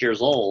 50-plus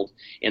years old,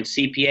 and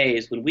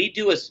CPAs, when we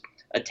do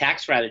a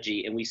tax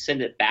strategy and we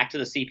send it back to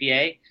the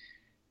CPA,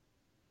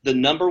 the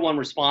number one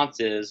response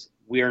is,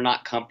 we are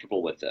not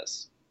comfortable with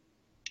this.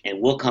 And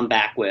we'll come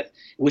back with,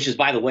 which is,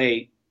 by the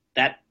way,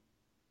 that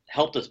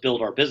helped us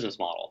build our business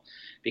model,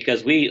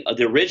 because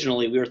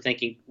originally we were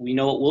thinking, we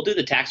know what, we'll do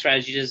the tax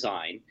strategy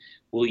design.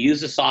 We'll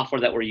use the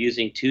software that we're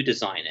using to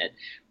design it.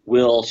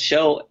 We'll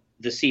show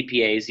the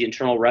CPAs the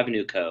Internal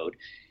Revenue Code.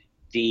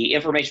 The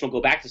information will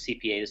go back to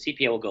CPA. The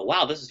CPA will go,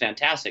 wow, this is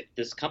fantastic.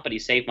 This company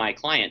saved my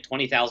client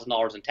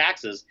 $20,000 in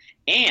taxes,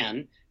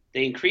 and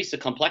they increased the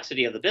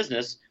complexity of the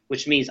business,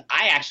 which means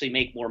I actually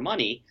make more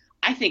money.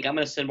 I think I'm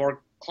going to send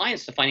more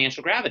clients to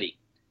Financial Gravity.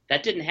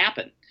 That didn't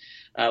happen.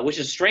 which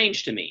is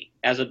strange to me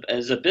as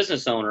a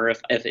business owner.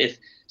 If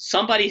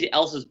somebody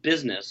else's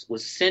business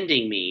was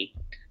sending me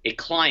a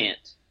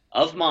client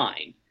of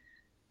mine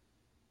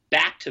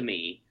back to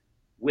me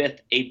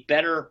with a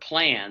better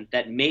plan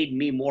that made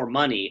me more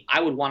money,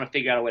 I would want to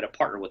figure out a way to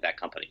partner with that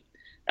company.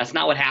 That's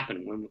not what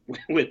happened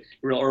with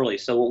real early.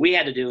 So what we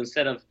had to do,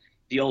 instead of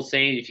the old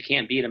saying, if you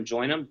can't beat them,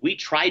 join them, we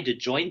tried to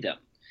join them.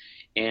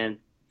 And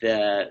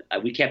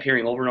we kept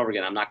hearing over and over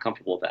again, I'm not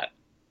comfortable with that.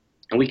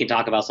 And we can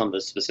talk about some of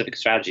the specific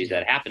strategies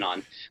that happen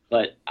on,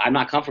 but I'm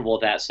not comfortable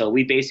with that. So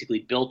we basically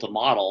built a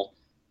model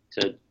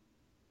to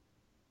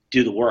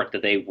do the work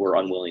that they were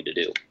unwilling to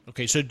do.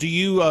 Okay, so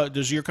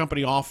does your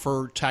company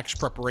offer tax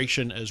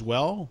preparation as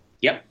well?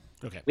 Yep.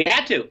 Okay. We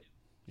had to.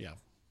 Yeah.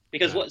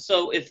 Because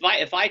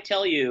if I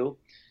tell you,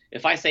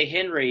 if I say,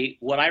 Henry,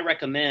 what I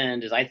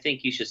recommend is I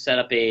think you should set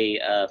up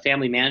a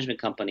family management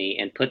company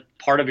and put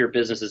part of your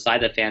business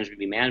inside that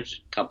family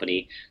management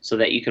company so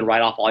that you can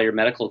write off all your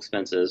medical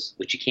expenses,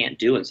 which you can't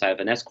do inside of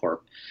an S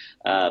corp,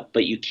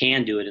 but you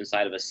can do it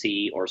inside of a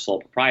C or a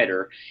sole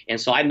proprietor. And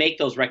so I make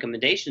those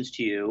recommendations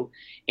to you,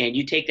 and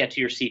you take that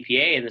to your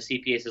CPA, and the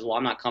CPA says, well,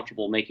 I'm not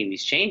comfortable making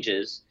these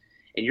changes.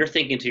 And you're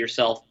thinking to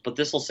yourself, but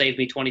this will save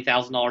me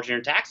 $20,000 a year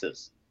in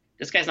taxes.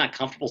 This guy's not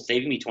comfortable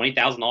saving me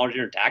 $20,000 a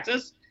year in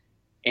taxes?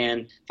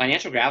 And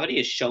financial gravity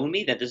has shown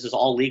me that this is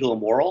all legal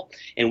and moral.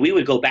 And we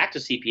would go back to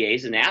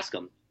CPAs and ask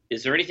them,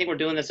 is there anything we're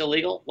doing that's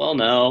illegal? Well,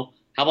 no.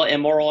 How about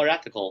immoral or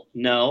ethical?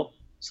 No.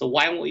 So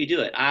why won't you do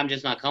it? I'm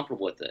just not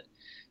comfortable with it.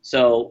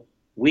 So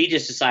we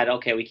just decided,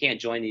 okay, we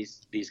can't join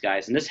these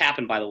guys. And this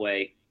happened, by the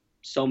way,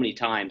 so many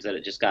times that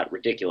it just got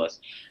ridiculous.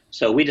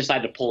 So we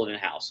decided to pull it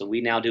in-house. So we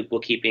now do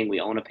bookkeeping.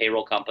 We own a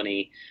payroll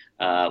company.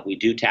 We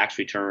do tax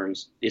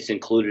returns. It's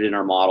included in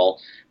our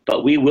model.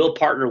 But we will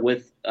partner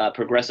with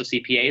progressive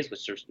CPAs,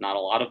 which there's not a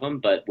lot of them,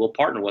 but we'll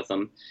partner with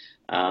them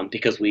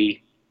because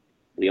we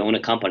own a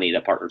company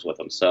that partners with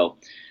them. So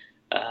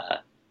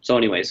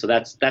anyway, so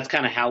that's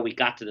kind of how we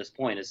got to this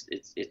point.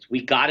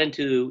 We got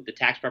into the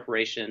tax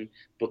preparation,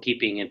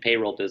 bookkeeping, and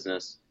payroll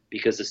business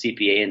because the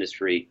CPA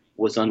industry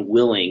was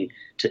unwilling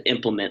to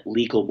implement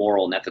legal,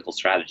 moral, and ethical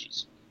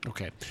strategies.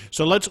 Okay,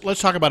 so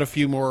let's talk about a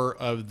few more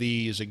of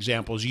these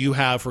examples. You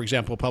have, for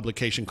example, a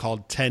publication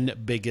called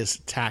 10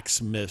 Biggest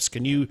Tax Myths.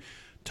 Can you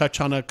touch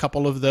on a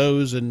couple of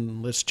those,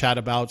 and let's chat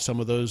about some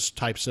of those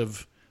types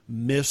of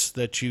myths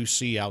that you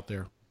see out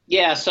there?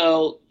 Yeah,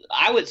 so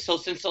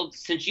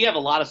since you have a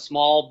lot of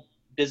small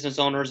business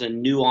owners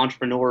and new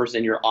entrepreneurs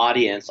in your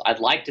audience, I'd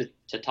like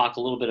to talk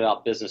a little bit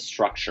about business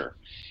structure.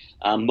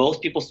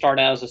 Most people start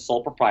out as a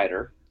sole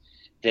proprietor.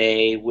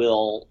 They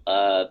will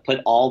put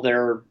all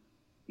their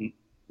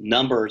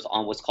numbers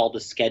on what's called the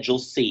Schedule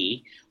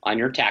C on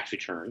your tax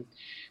return.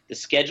 The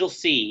Schedule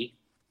C,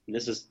 and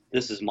this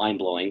is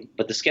mind-blowing,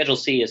 but the Schedule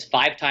C is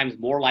 5 times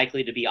more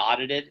likely to be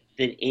audited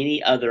than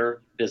any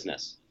other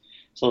business.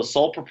 So a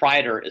sole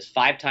proprietor is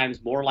 5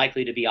 times more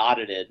likely to be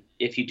audited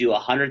if you do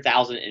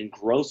 $100,000 in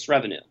gross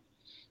revenue,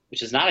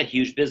 which is not a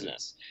huge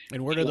business.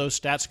 And where do those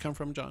stats come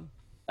from, John?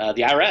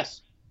 The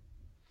IRS.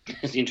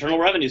 The Internal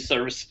Revenue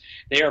Service.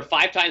 They are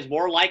 5 times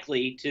more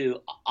likely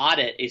to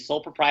audit a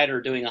sole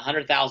proprietor doing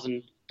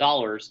 $100,000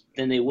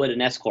 than they would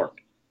an S corp.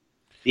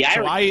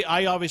 So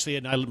I obviously,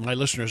 and my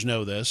listeners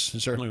know this,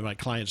 and certainly my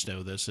clients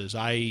know this, is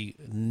I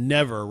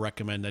never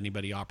recommend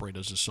anybody operate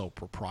as a sole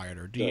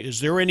proprietor.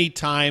 Is there any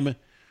time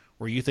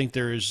where you think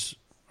there's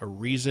a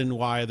reason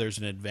why there's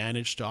an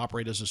advantage to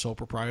operate as a sole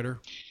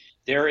proprietor?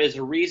 There is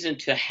a reason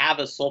to have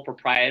a sole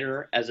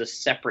proprietor as a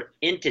separate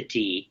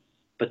entity,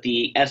 but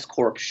the S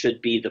corp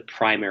should be the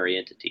primary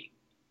entity.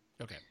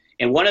 Okay.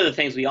 And one of the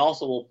things we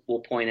also will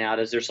point out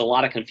is there's a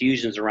lot of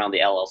confusions around the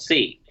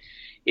LLC.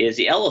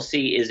 The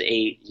LLC is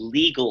a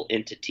legal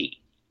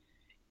entity.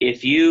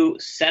 If you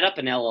set up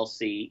an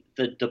LLC,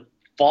 the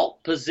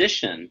default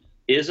position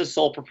is a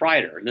sole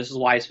proprietor. And this is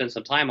why I spent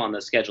some time on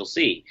the Schedule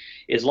C.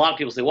 Is a lot of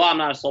people say, well, I'm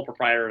not a sole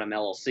proprietor and I'm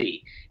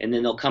LLC. And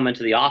then they'll come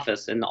into the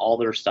office and all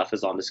their stuff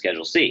is on the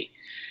Schedule C.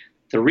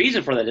 The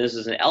reason for that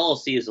is an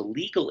LLC is a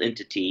legal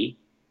entity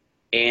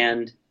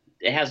and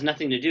it has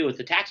nothing to do with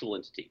the taxable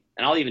entity.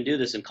 And I'll even do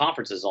this in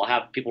conferences. I'll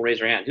have people raise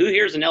their hand. Who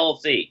here is an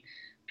LLC?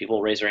 People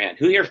will raise their hand.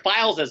 Who here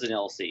files as an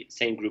LLC? The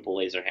same group will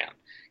raise their hand.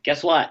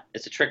 Guess what?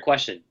 It's a trick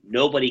question.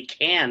 Nobody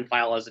can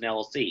file as an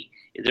LLC.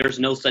 There's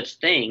no such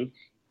thing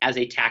as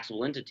a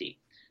taxable entity.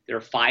 There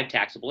are 5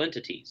 taxable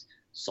entities: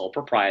 sole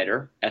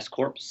proprietor, S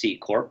corp, C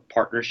corp,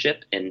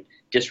 partnership, and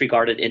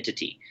disregarded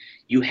entity.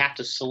 You have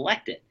to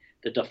select it.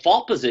 The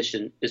default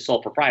position is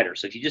sole proprietor.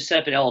 So if you just set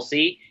up an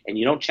LLC and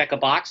you don't check a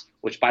box,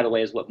 which by the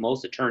way is what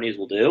most attorneys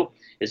will do,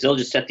 is they'll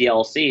just set the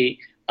LLC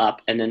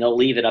up and then they'll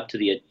leave it up to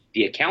the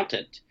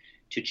accountant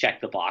to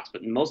check the box.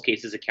 But in most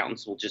cases,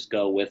 accountants will just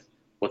go with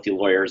what the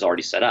lawyer has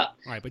already set up.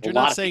 Right, but you're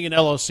not saying an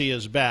LLC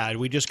is bad.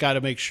 We just got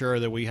to make sure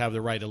that we have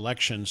the right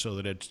election so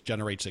that it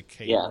generates a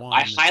K1. Yeah,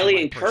 I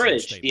highly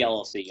encourage the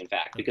LLC, in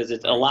fact, because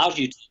it allows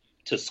you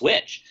to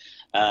switch.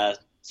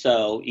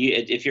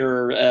 If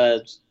you're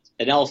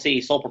an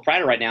LLC sole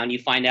proprietor right now and you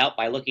find out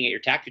by looking at your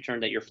tax return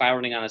that you're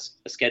filing on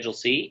a Schedule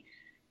C,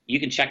 you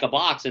can check a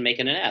box and make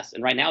it an S.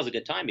 And right now is a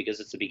good time because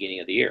it's the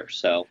beginning of the year.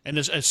 So, and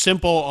there's a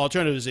simple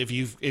alternative is if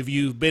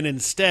you've been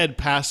instead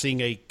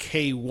passing a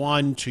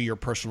K1 to your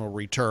personal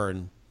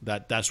return,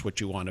 that's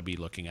what you want to be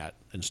looking at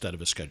instead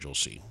of a Schedule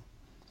C.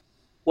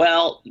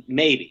 Well,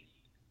 maybe.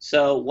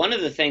 So one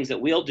of the things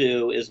that we'll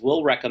do is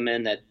we'll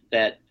recommend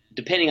that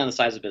depending on the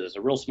size of business,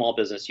 a real small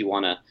business, you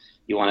want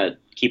to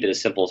keep it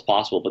as simple as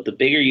possible. But the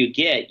bigger you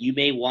get, you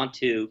may want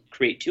to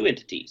create two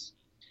entities.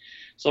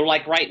 So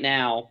like right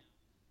now,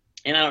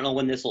 and I don't know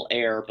when this will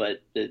air,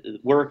 but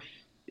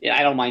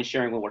I don't mind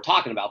sharing when we're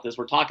talking about this.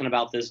 We're talking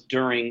about this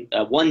during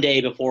one day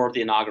before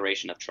the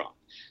inauguration of Trump.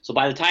 So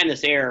by the time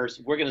this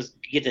airs, we're going to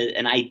get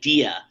an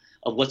idea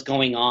of what's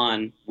going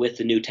on with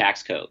the new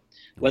tax code.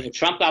 Whether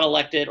Trump got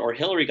elected or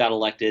Hillary got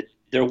elected,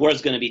 there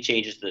was going to be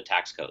changes to the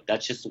tax code.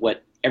 That's just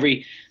what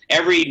every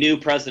new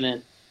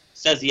president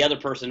says the other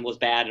person was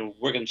bad and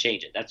we're going to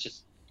change it.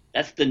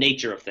 That's the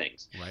nature of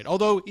things. Right.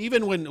 Although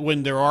even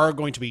when there are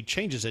going to be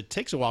changes, it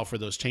takes a while for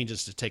those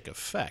changes to take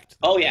effect.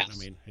 Oh, right? yes. I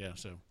mean, yeah.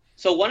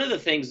 So one of the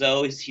things,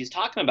 though, he's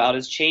talking about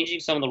is changing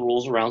some of the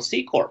rules around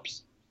C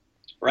Corps.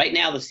 Right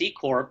now, the C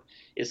Corp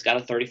has got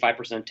a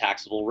 35%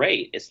 taxable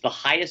rate. It's the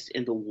highest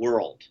in the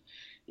world.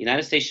 The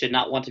United States should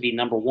not want to be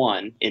number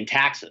one in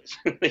taxes.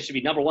 They should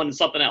be number one in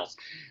something else.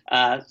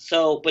 But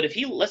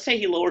let's say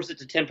he lowers it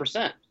to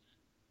 10%,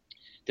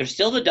 there's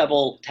still the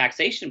double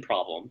taxation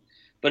problem.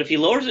 But if he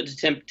lowers it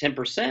to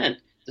 10%,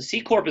 the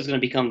C Corp is going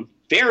to become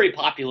very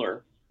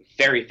popular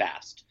very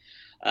fast.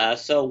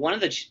 So one of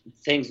the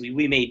things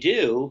we may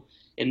do,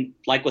 and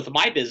like with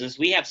my business,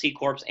 we have C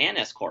Corps and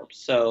S Corps.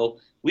 So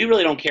we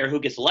really don't care who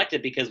gets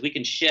elected because we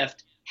can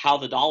shift how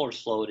the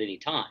dollars flow at any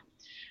time.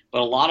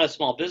 But a lot of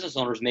small business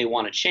owners may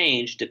want to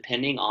change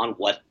depending on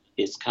what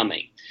is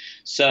coming.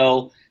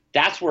 So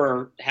that's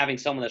where having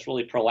someone that's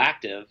really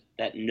proactive,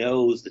 that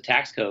knows the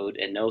tax code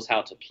and knows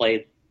how to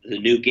play the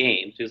new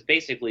game, because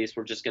basically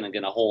we're just going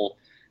to hold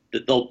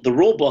the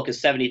rule book is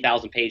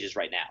 70,000 pages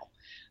right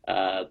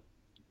now.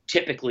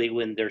 Typically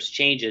when there's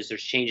changes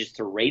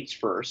to rates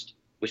first,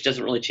 which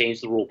doesn't really change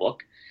the rule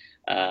book.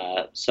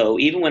 So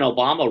even when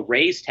Obama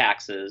raised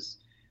taxes,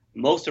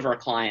 most of our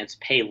clients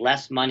pay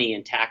less money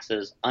in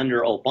taxes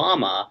under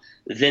Obama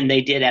than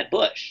they did at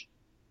Bush.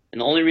 And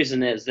the only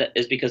reason is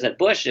because at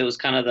Bush, it was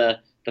kind of the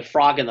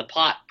frog in the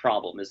pot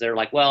problem. Is they're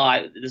like,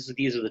 well,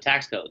 these are the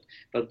tax codes.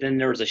 But then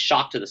there was a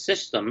shock to the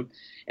system,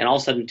 and all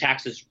of a sudden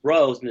taxes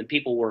rose, and then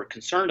people were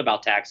concerned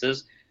about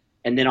taxes.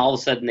 And then all of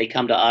a sudden they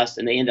come to us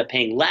and they end up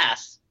paying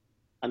less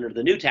under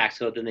the new tax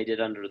code than they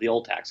did under the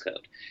old tax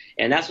code.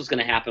 And that's what's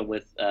going to happen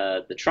with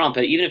the Trump.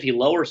 Even if he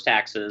lowers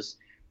taxes,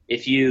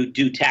 if you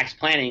do tax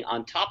planning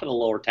on top of the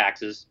lower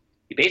taxes,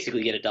 you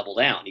basically get a double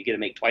down. You get to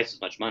make twice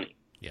as much money.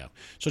 Yeah.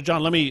 So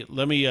John, let me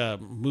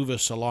move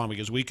us along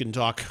because we can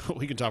talk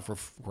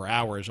for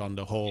hours on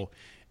the whole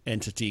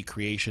entity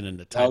creation and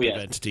the type of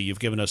entity. You've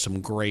given us some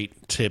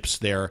great tips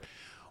there.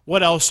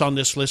 What else on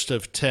this list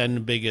of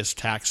 10 biggest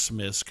tax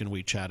myths can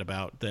we chat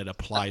about that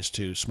applies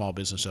to small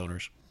business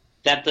owners?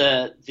 That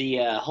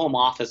the home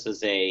office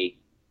is a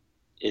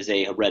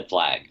red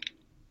flag.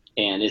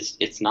 And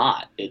it's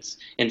not.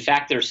 In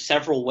fact, there's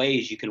several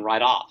ways you can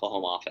write off a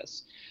home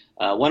office.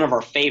 One of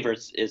our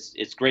favorites is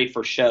it's great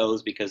for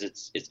shows because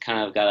it's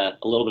kind of got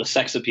a little bit of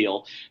sex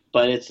appeal,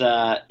 but it's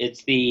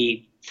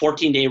the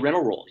 14-day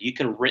rental rule. You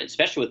can rent,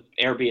 especially with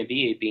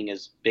Airbnb being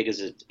as big as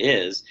it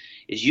is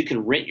you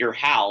can rent your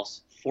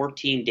house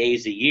 14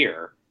 days a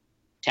year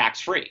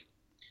tax free.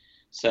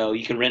 So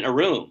you can rent a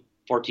room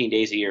 14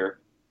 days a year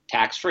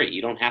tax free.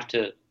 You don't have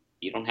to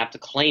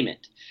claim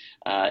it.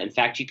 In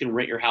fact, you can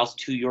rent your house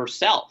to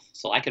yourself.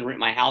 So I can rent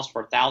my house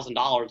for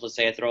 $1,000. Let's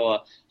say I throw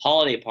a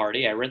holiday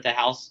party. I rent the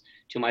house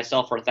to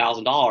myself for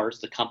 $1,000.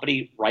 The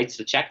company writes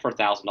the check for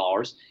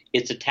 $1,000.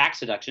 It's a tax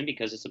deduction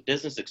because it's a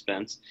business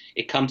expense.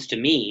 It comes to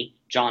me,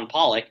 John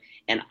Pollock,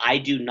 and I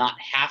do not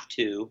have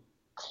to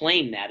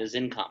claim that as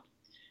income.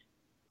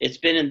 This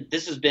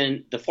has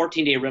been the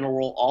 14-day rental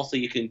rule. Also,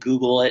 you can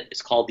Google it.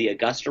 It's called the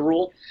Augusta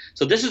rule.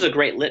 So this is a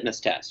great litmus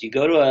test. You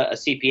go to a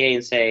CPA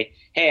and say,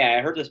 hey,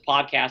 I heard this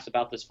podcast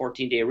about this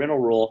 14-day rental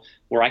rule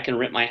where I can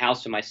rent my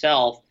house to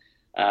myself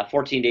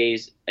 14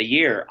 days a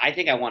year. I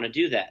think I want to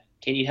do that.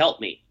 Can you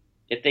help me?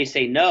 If they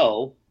say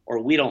no, or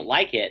we don't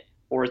like it,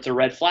 or it's a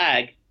red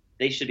flag,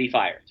 they should be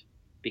fired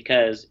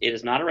because it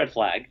is not a red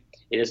flag.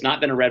 It has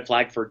not been a red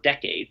flag for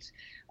decades.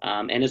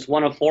 And it's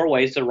one of 4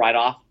 ways to write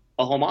off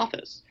a home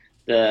office.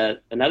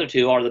 Another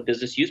 2 are the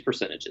business use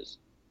percentages.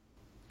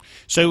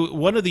 So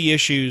one of the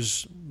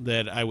issues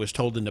that I was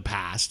told in the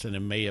past, and it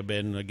may have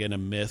been, again, a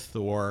myth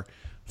or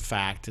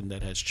fact and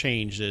that has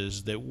changed,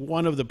 is that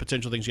one of the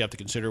potential things you have to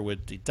consider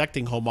with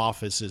deducting home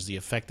office is the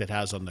effect it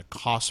has on the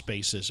cost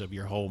basis of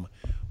your home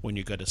when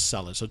you go to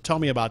sell it. So tell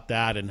me about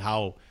that and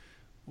how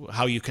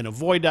you can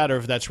avoid that, or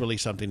if that's really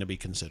something to be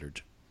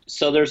considered.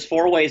 So there's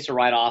 4 ways to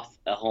write off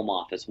a home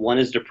office. One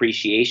is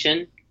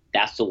depreciation.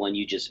 That's the one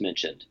you just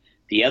mentioned.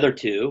 The other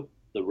 2,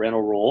 the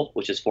rental rule,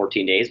 which is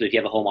 14 days, but if you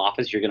have a home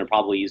office, you're going to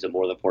probably use it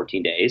more than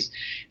 14 days.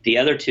 The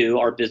other 2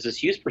 are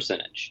business use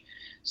percentage.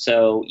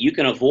 So you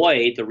can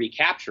avoid the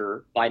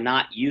recapture by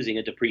not using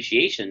a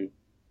depreciation,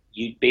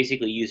 you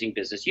basically using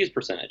business use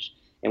percentage.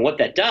 And what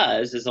that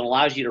does is it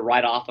allows you to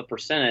write off a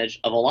percentage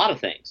of a lot of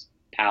things: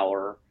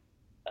 power,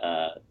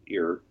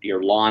 your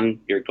lawn,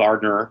 your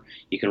gardener.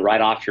 You can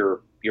write off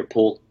your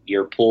pool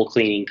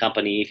cleaning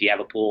company if you have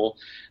a pool.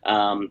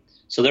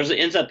 So there's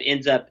ends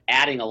up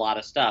adding a lot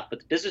of stuff. But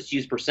the business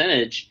use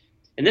percentage,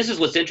 and this is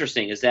what's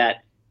interesting, is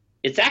that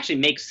it actually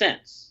makes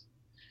sense.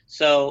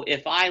 So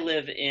if I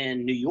live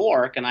in New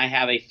York and I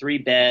have a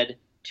 3-bed,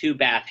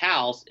 2-bath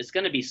house, it's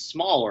going to be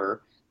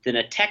smaller than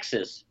a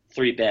Texas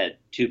 3-bed,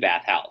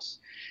 2-bath house.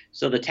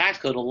 So the tax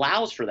code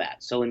allows for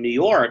that. So in New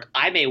York,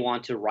 I may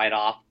want to write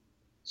off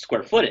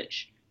square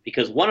footage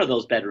because one of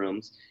those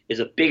bedrooms is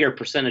a bigger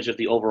percentage of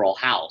the overall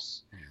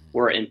house.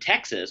 Where in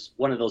Texas,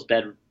 one of those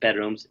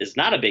bedrooms is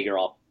not a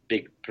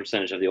big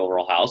percentage of the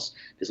overall house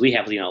because we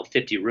have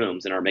 50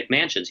 rooms in our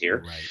McMansions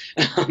here.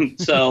 Right.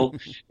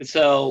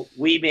 So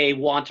we may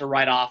want to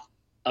write off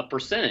a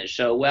percentage.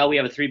 So we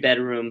have a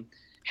 3-bedroom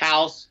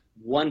house.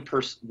 One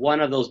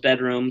of those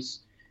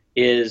bedrooms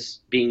is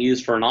being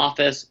used for an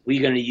office.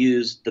 We're going to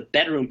use the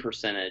bedroom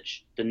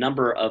percentage, the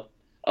number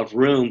of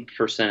room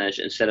percentage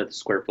instead of the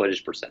square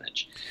footage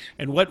percentage.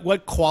 And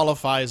what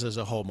qualifies as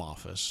a home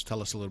office?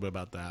 Tell us a little bit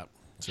about that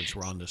since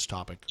we're on this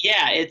topic.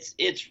 Yeah, it's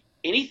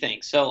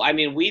anything. So, I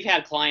mean, we've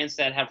had clients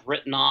that have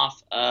written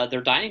off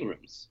their dining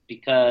rooms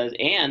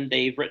and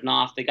they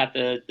got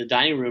the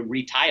dining room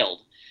retiled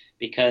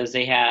because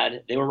they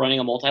were running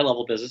a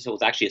multi-level business. It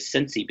was actually a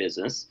Scentsy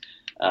business,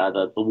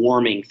 the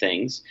warming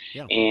things.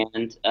 Yeah.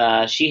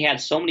 And she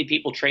had so many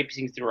people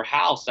traipsing through her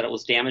house that it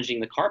was damaging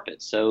the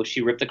carpet. So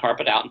she ripped the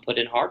carpet out and put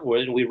in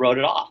hardwood, and we wrote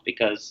it off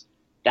because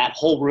that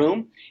whole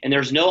room, and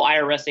there's no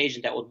IRS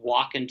agent that would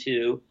walk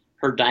into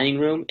her dining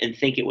room and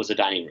think it was a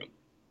dining room.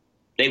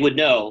 They would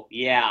know,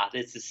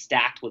 this is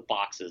stacked with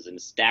boxes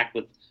and stacked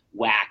with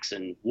wax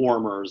and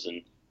warmers,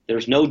 and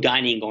there's no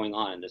dining going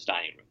on in this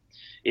dining room.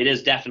 It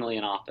is definitely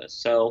an office.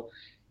 So,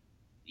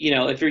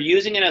 if you're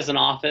using it as an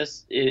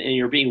office and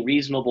you're being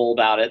reasonable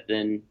about it,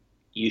 then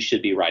you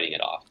should be writing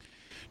it off.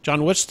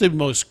 John, what's the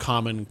most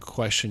common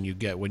question you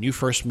get when you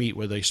first meet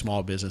with a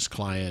small business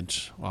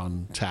client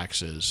on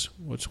taxes?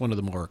 What's one of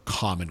the more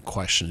common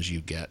questions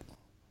you get?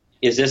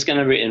 Is this going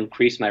to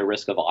increase my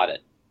risk of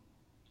audit?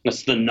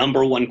 That's the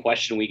number one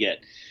question we get.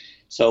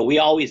 So we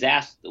always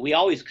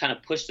kind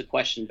of push the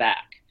question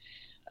back.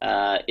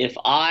 If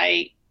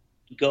I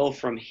go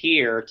from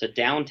here to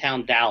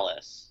downtown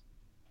Dallas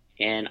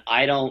and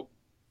I don't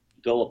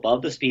go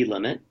above the speed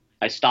limit,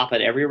 I stop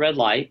at every red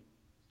light,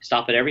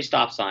 stop at every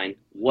stop sign,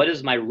 what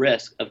is my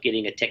risk of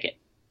getting a ticket?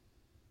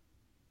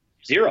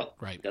 0,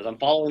 right? Because I'm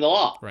following the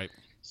law. Right.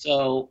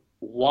 So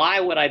why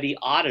would I be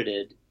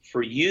audited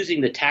for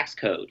using the tax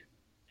code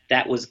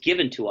that was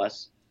given to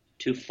us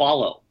to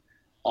follow?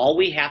 All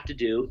we have to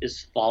do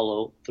is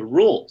follow the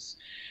rules.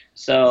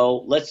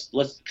 So let's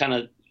kind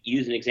of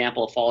use an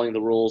example of following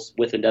the rules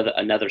with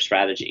another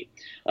strategy.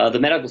 The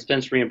medical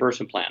expense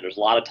reimbursement plan. There's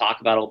a lot of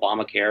talk about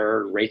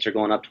Obamacare. Rates are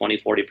going up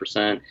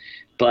 20-40%.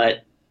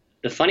 But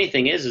the funny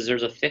thing is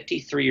there's a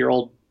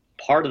 53-year-old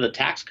part of the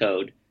tax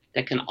code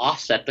that can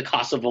offset the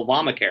cost of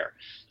Obamacare.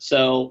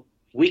 So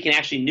we can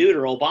actually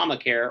neuter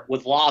Obamacare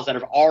with laws that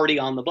are already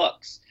on the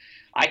books.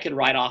 I can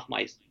write off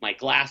my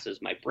glasses,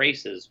 my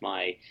braces,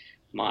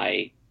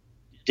 my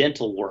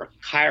dental work,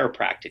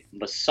 chiropractic,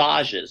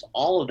 massages.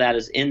 All of that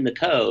is in the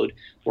code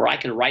where I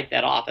can write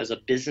that off as a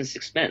business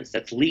expense.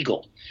 That's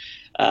legal.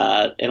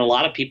 And a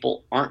lot of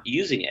people aren't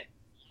using it.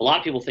 A lot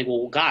of people think,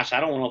 well, gosh, I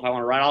don't know if I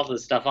want to write all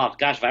this stuff off.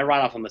 Gosh, if I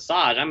write off a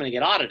massage, I'm going to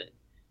get audited.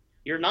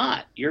 You're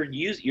not.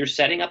 You're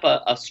setting up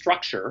a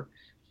structure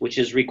which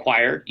is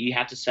required. You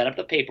have to set up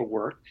the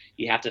paperwork.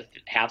 You have to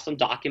have some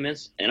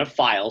documents in a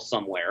file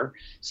somewhere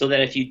so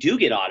that if you do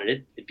get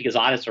audited, because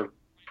audits are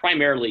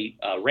primarily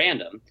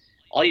random,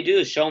 all you do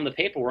is show them the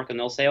paperwork and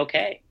they'll say,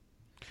 okay.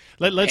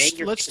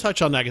 Let's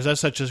touch on that because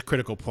that's such a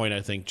critical point,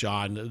 I think,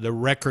 John. The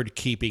record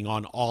keeping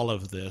on all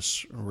of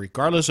this,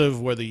 regardless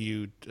of whether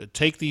you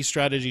take these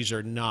strategies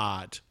or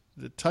not,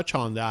 touch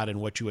on that and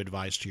what you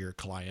advise to your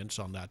clients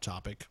on that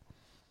topic.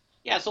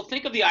 Yeah, so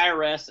think of the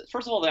IRS.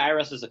 First of all, the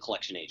IRS is a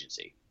collection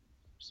agency,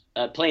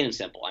 plain and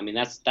simple. I mean,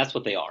 that's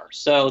what they are.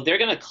 So they're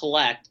going to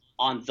collect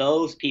on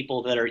those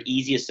people that are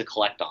easiest to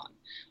collect on.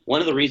 One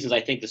of the reasons I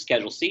think the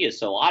Schedule C is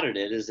so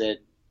audited is that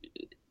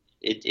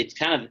it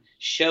kind of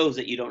shows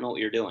that you don't know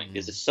what you're doing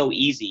because it's so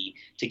easy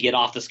to get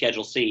off the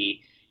Schedule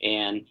C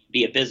and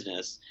be a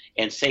business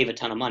and save a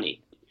ton of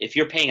money. If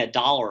you're paying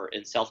 $1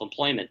 in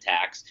self-employment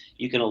tax,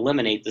 you can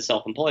eliminate the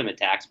self-employment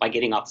tax by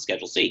getting off the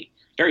Schedule C.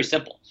 Very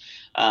simple.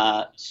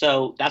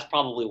 So that's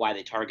probably why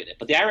they target it.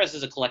 But the IRS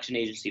is a collection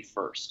agency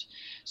first.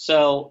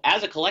 So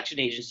as a collection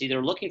agency,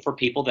 they're looking for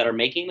people that are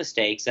making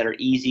mistakes that are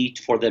easy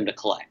for them to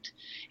collect.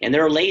 And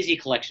they're a lazy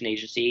collection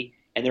agency,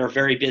 and they're a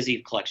very busy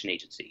collection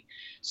agency.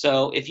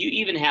 So if you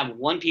even have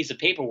one piece of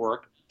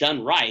paperwork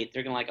done right,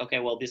 they're going to like, okay,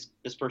 well,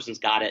 this person's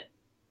got it.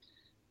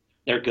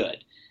 They're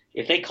good.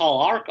 If they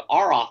call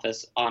our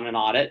office on an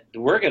audit,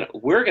 we're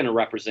gonna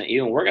represent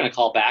you, and we're gonna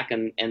call back,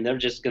 and they're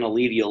just gonna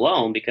leave you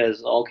alone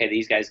because okay,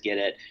 these guys get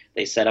it.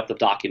 They set up the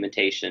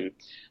documentation.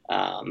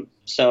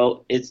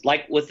 So it's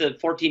like with the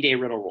 14-day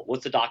rental rule.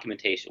 What's the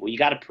documentation? Well, you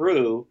got to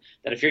prove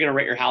that if you're going to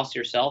rent your house to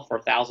yourself for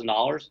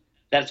 $1,000,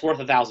 that it's worth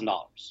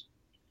 $1,000.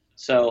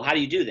 So how do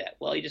you do that?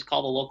 Well, you just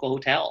call the local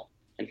hotel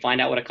and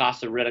find out what it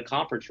costs to rent a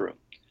conference room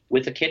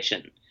with a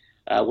kitchen,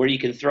 where you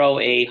can throw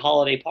a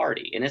holiday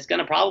party, and it's going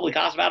to probably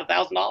cost about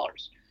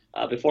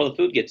 $1,000 before the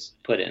food gets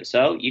put in.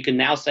 So you can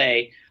now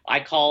say, I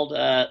called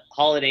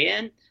Holiday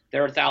Inn.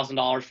 They're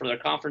 $1,000 for their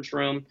conference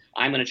room.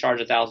 I'm going to charge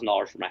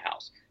 $1,000 for my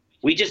house.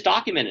 We just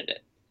documented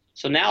it.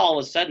 So now all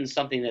of a sudden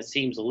something that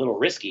seems a little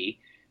risky,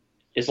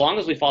 as long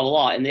as we follow the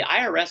law, and the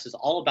IRS is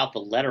all about the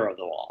letter of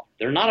the law.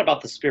 They're not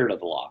about the spirit of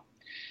the law.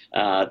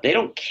 They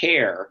don't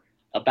care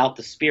about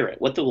the spirit,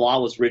 what the law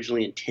was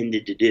originally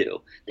intended to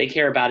do. They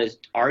care about is,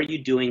 are you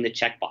doing the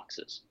check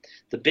boxes?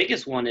 The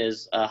biggest one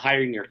is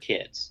hiring your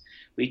kids.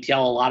 We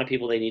tell a lot of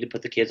people they need to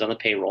put the kids on the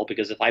payroll,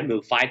 because if I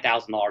move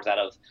 $5,000 out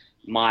of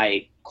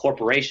my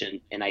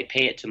corporation and I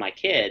pay it to my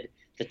kid,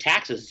 the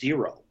tax is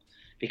zero,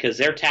 because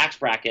their tax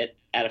bracket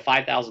at a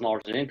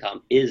 $5,000 in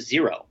income is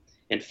zero.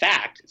 In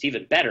fact, it's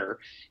even better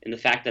in the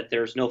fact that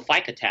there's no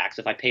FICA tax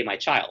if I pay my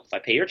child. If I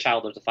pay your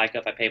child, there's a FICA.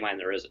 If I pay mine,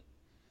 there isn't.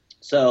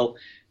 So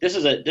this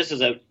is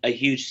a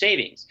huge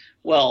savings.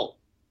 Well,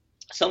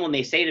 someone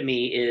may say to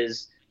me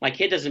is, my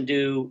kid doesn't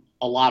do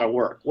a lot of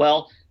work.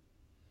 Well,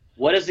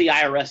 what does the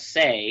IRS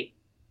say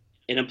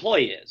an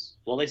employee is?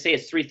 Well, they say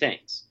it's three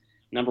things.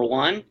 Number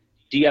one,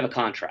 do you have a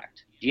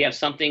contract? Do you have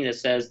something that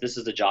says this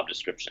is the job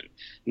description?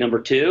 Number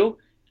two,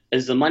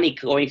 is the money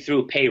going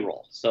through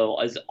payroll? So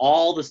is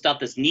all the stuff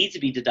that needs to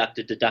be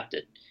deducted?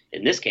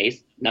 In this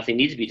case, nothing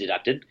needs to be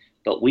deducted,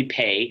 but we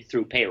pay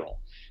through payroll.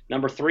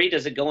 Number three,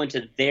 does it go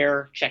into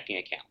their checking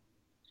account?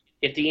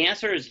 If the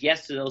answer is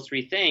yes to those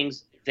three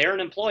things, they're an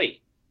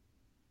employee.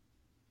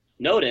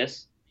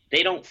 Notice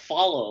they don't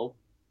follow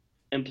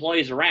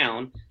employees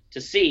around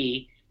to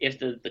see if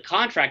the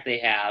contract they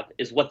have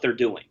is what they're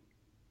doing.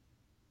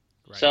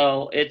 Right.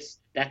 So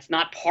that's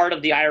not part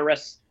of the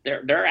IRS.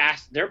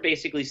 They're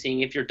basically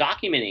seeing if you're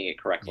documenting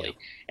it correctly.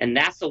 Yeah. And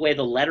that's the way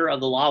the letter of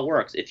the law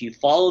works. If you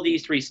follow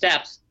these three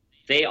steps,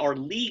 they are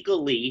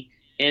legally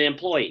an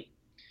employee.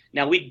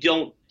 Now, we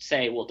don't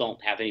say, well,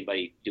 don't have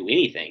anybody do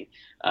anything.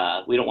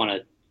 We don't want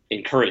to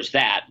encourage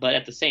that. But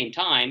at the same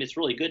time, it's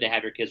really good to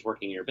have your kids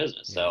working in your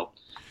business. Yeah. So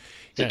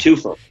it's a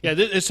twofer. Yeah,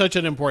 it's such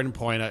an important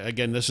point.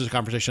 Again, this is a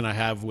conversation I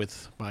have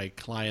with my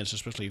clients,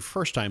 especially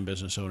first-time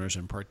business owners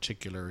in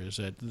particular, is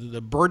that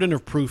the burden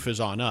of proof is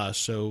on us.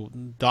 So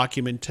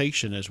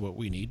documentation is what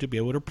we need to be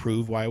able to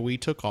prove why we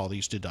took all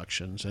these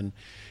deductions. And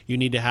you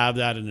need to have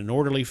that in an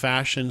orderly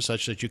fashion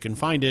such that you can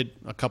find it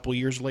a couple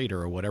years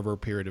later or whatever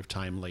period of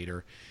time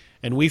later.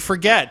 And we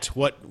forget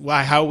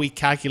how we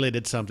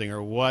calculated something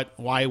or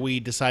why we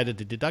decided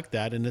to deduct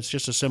that. And it's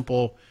just a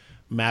simple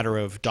matter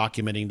of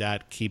documenting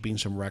that, keeping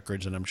some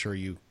records, and I'm sure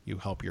you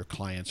help your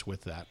clients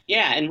with that.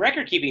 Yeah, and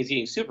record keeping is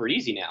getting super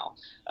easy now.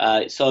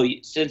 So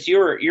since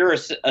you're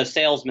a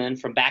salesman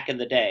from back in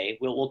the day,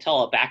 we'll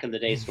tell a back in the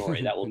day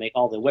story that will make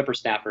all the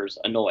whippersnappers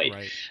annoyed.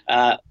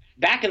 Right.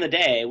 Back in the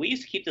day, we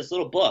used to keep this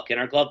little book in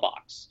our glove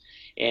box.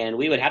 And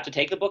we would have to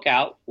take the book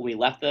out when we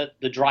left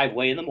the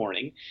driveway in the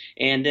morning,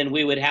 and then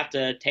we would have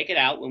to take it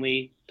out when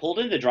we pulled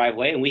into the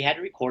driveway, and we had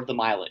to record the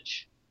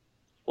mileage.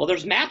 Well,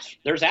 there's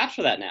apps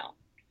for that now.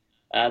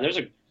 There's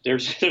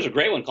a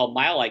great one called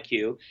Mile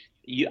IQ.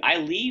 I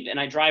leave and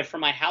I drive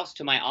from my house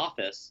to my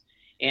office,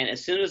 and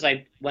as soon as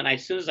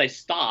I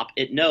stop,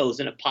 it knows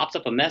and it pops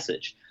up a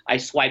message. I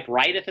swipe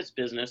right if it's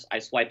business. I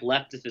swipe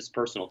left if it's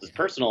personal. If it's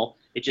personal,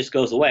 it just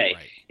goes away.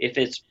 Right. If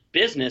it's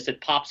business, it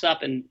pops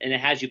up and it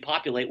has you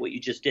populate what you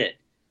just did.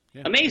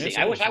 Yeah, Amazing.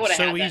 I wish I would have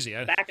had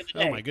that back in the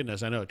day. Oh my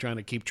goodness, I know. Trying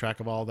to keep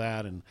track of all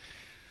that and.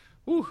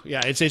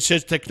 It's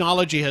just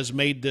technology has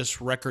made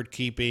this record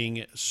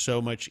keeping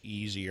so much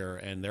easier,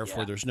 and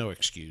therefore there's no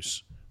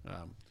excuse.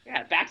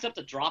 It backs up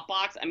to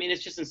Dropbox. I mean,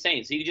 it's just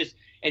insane. So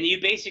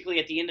you basically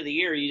at the end of the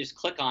year, you just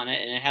click on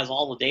it, and it has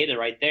all the data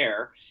right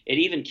there. It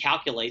even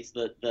calculates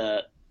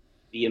the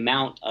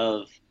amount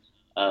of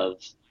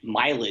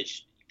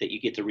mileage that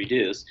you get to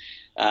reduce.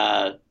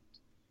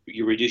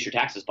 You reduce your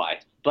taxes by.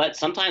 But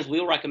sometimes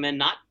we'll recommend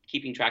not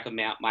keeping track of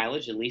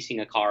mileage and leasing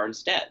a car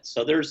instead.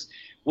 So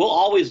we'll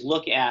always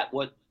look at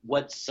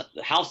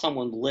how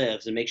someone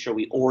lives and make sure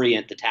we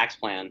orient the tax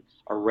plan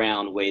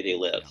around the way they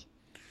live.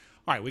 Yeah.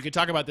 All right, we could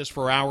talk about this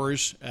for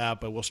hours,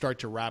 but we'll start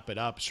to wrap it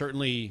up.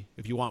 Certainly,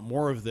 if you want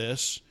more of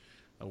this,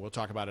 we'll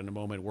talk about in a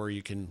moment where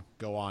you can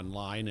go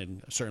online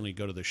and certainly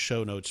go to the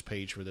show notes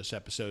page for this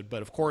episode.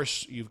 But, of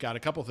course, you've got a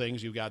couple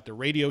things. You've got the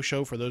radio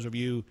show for those of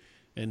you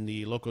in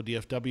the local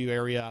DFW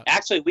area.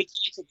 Actually, we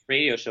canceled the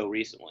radio show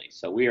recently,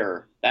 so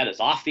that is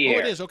off the air. Oh,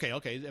 it is?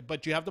 Okay.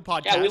 But you have the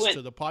podcast,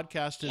 so the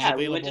podcast is available.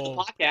 We went to the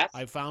podcast.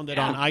 I found it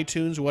on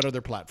iTunes. What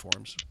other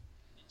platforms?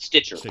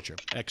 Stitcher.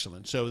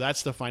 Excellent. So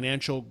that's the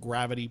Financial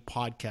Gravity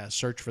Podcast.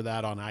 Search for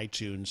that on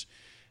iTunes.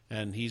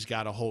 and he's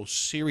got a whole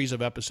series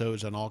of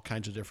episodes on all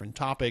kinds of different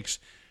topics.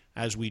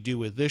 As we do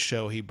with this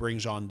show, he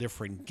brings on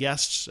different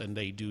guests, and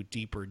they do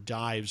deeper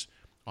dives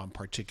on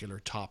particular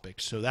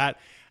topics. So that,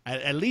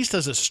 at least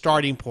as a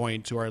starting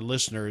point to our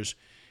listeners,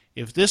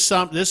 if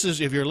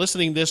if you're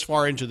listening this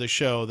far into the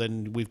show,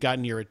 then we've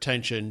gotten your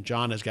attention.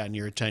 John has gotten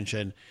your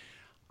attention.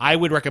 I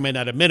would recommend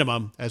at a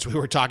minimum, as we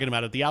were talking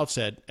about at the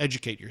outset,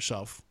 educate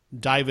yourself,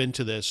 dive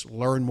into this,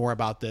 learn more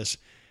about this,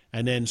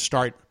 and then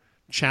start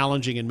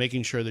challenging and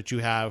making sure that you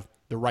have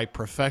the right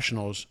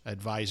professionals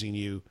advising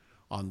you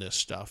on this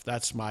stuff.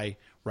 That's my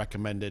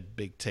recommended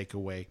big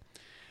takeaway.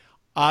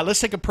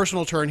 Let's take a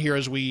personal turn here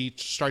as we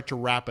start to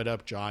wrap it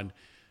up, John.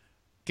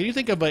 Can you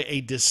think of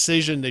a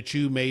decision that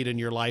you made in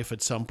your life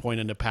at some point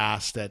in the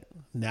past that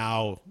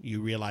now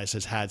you realize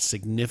has had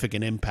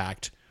significant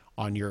impact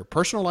on your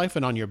personal life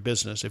and on your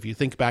business? If you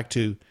think back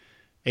to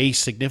a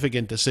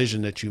significant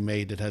decision that you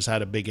made that has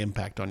had a big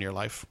impact on your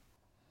life.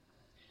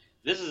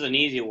 This is an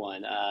easy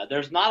one.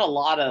 There's not a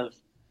lot of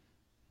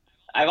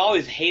 – I've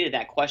always hated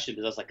that question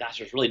because I was like, gosh,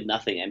 there's really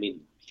nothing. I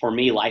mean, for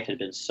me, life had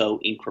been so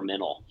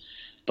incremental.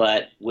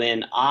 But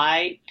when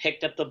I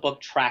picked up the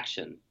book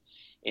Traction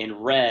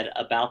and read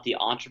about the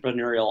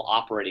entrepreneurial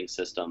operating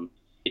system,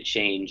 it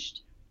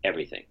changed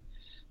everything.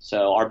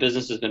 So our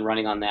business has been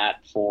running on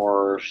that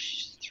for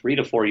 3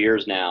 to 4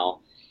 years now,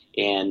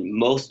 and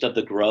most of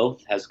the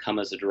growth has come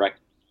as a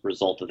direct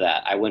result of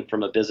that. I went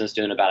from a business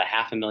doing about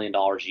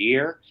 $500,000 a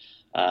year.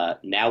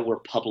 Now we're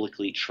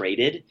publicly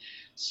traded,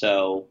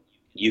 so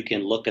you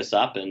can look us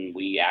up, and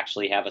we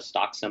actually have a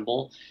stock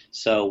symbol.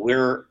 So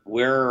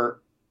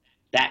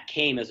that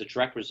came as a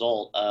direct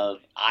result of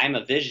I'm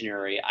a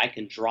visionary. I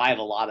can drive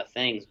a lot of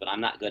things, but I'm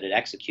not good at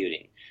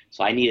executing.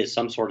 So I needed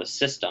some sort of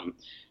system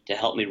to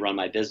help me run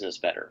my business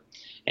better.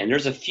 And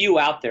there's a few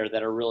out there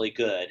that are really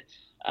good,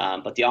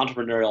 but the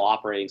entrepreneurial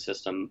operating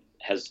system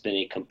has been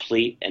a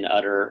complete and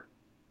utter,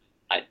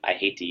 I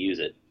hate to use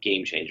it,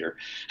 game changer,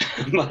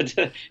 but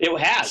it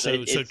has.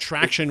 So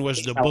Traction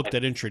was the book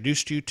that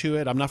introduced you to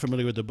it. I'm not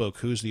familiar with the book.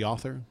 Who's the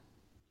author?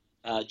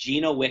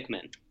 Gino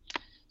Wickman.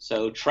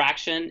 So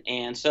Traction,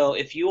 and so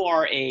if you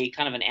are a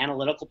kind of an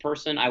analytical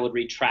person, I would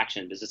read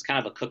Traction because it's kind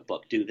of a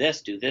cookbook. Do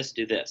this, do this,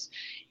 do this.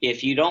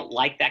 If you don't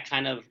like that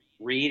kind of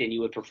read and you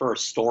would prefer a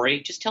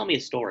story, just tell me a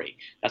story.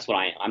 That's what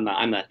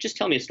just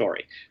tell me a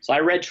story. So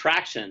I read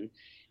Traction,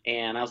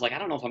 and I was like, I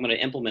don't know if I'm going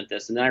to implement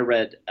this. And then I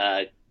read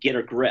Get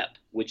a Grip,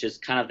 which is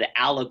kind of the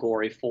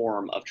allegory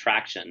form of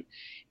Traction.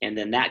 And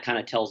then that kind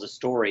of tells a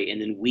story and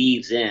then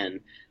weaves in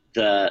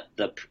the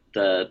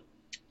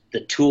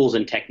tools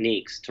and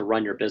techniques to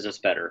run your business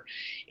better.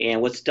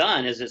 And what's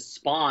done is it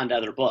spawned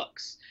other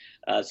books.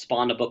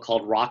 Spawned a book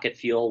called Rocket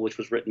Fuel, which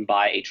was written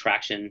by a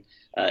Traction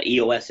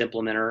EOS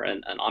implementer,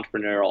 an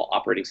entrepreneurial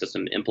operating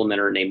system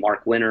implementer named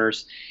Mark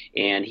Winters.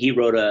 And he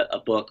wrote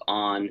a book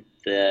on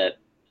the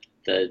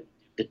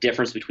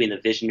difference between the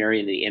visionary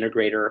and the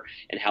integrator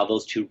and how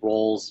those two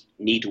roles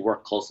need to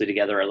work closely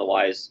together.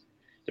 Otherwise,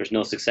 there's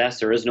no success.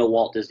 There is no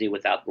Walt Disney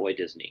without Roy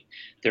Disney.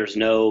 There's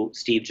no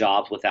Steve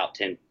Jobs without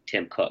Tim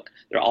Cook.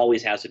 There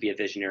always has to be a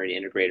visionary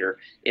integrator.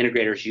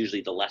 Integrator is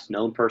usually the less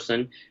known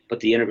person,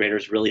 but the integrator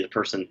is really the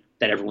person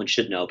that everyone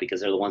should know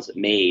because they're the ones that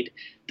made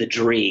the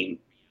dream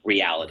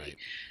reality.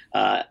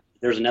 Right.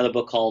 There's another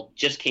book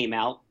just came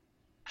out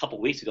a couple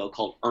weeks ago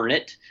called Earn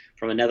It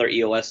from another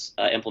EOS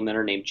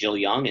implementer named Jill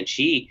Young, and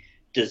she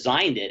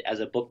designed it as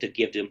a book to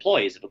give to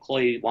employees. If an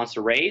employee wants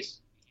a raise,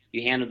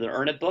 you hand them the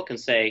Earn It book and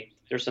say,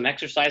 there's some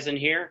exercise in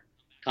here.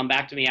 Come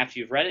back to me after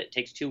you've read it. It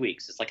takes 2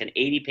 weeks. It's like an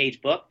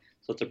 80-page book,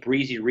 so it's a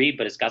breezy read,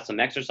 but it's got some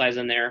exercise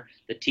in there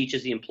that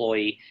teaches the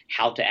employee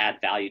how to add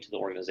value to the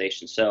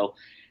organization. So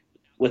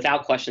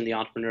without question, the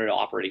entrepreneurial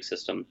operating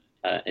system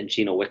and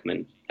Gino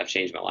Wickman have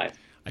changed my life.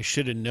 I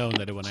should have known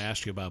that when I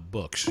asked you about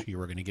books, you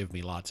were going to give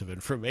me lots of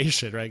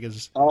information, right?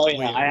 Because we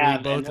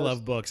both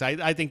love books.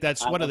 I think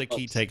that's one of the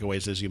key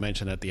takeaways, as you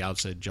mentioned at the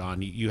outset,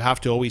 John. You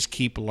have to always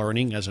keep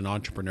learning as an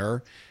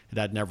entrepreneur.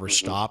 That never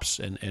stops,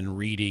 and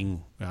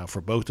reading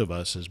for both of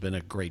us has been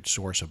a great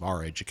source of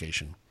our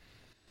education.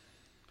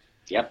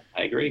 Yep,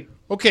 I agree.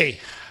 Okay,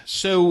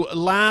 so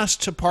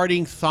last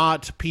parting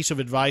thought, piece of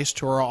advice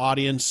to our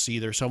audience,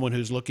 either someone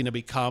who's looking to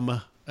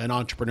become an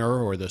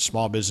entrepreneur or the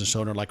small business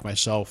owner like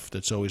myself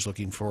that's always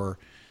looking for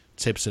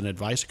tips and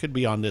advice. It could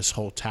be on this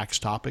whole tax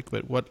topic,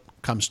 but what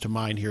comes to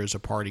mind here as a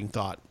parting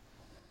thought?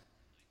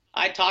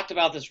 I talked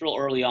about this real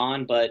early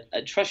on, but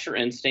trust your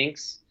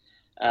instincts.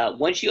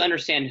 Once you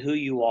understand who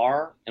you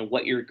are and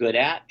what you're good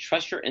at,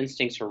 trust your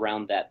instincts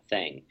around that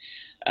thing.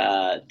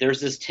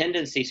 There's this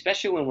tendency,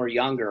 especially when we're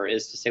younger,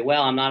 is to say,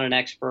 well, I'm not an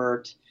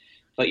expert,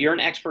 but you're an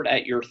expert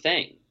at your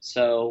thing.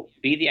 So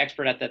be the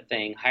expert at that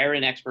thing. Hire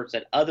in experts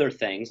at other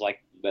things,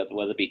 like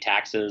whether it be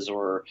taxes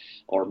or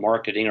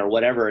marketing or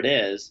whatever it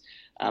is.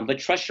 But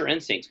trust your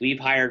instincts. We've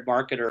hired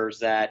marketers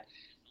that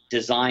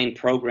design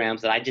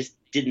programs that I just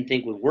didn't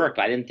think would work.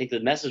 I didn't think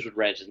the message would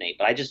resonate,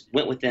 but I just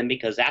went with them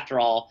because, after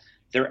all,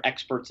 they're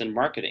experts in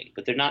marketing,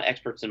 but they're not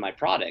experts in my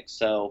product.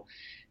 So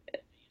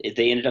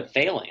they ended up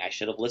failing. I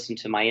should have listened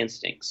to my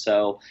instincts.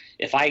 So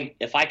if I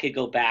could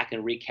go back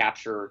and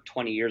recapture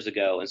 20 years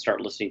ago and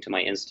start listening to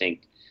my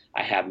instinct,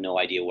 I have no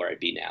idea where I'd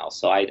be now.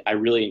 So I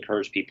really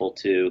encourage people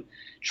to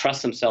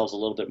trust themselves a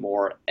little bit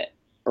more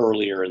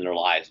earlier in their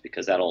lives,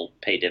 because that'll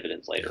pay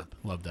dividends later.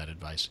 Yeah, love that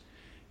advice.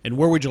 And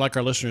where would you like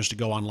our listeners to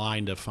go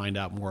online to find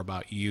out more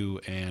about you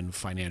and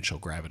Financial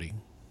Gravity?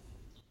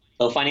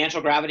 So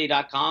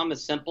financialgravity.com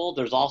is simple.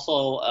 There's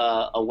also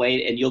a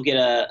way, and you'll get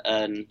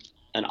an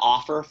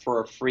offer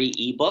for a free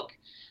ebook.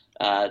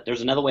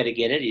 There's another way to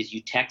get it, is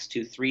you text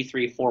to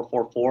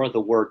 33444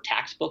 the word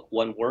taxbook,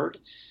 one word,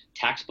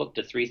 taxbook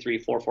to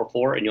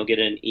 33444, and you'll get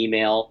an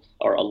email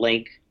or a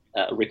link,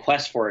 a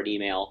request for an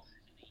email.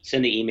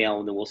 Send the email,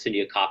 and then we'll send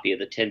you a copy of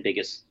the 10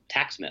 biggest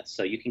tax myths.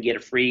 So you can get a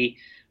free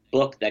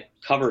book that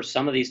covers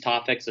some of these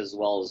topics as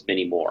well as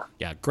many more.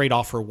 Yeah, great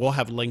offer. We'll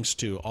have links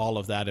to all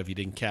of that if you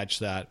didn't catch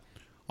that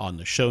on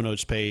the show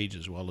notes page,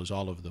 as well as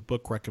all of the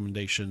book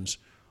recommendations.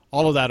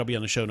 All of that will be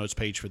on the show notes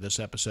page for this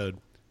episode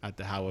at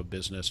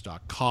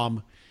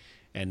thehowofbusiness.com.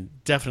 And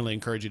definitely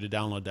encourage you to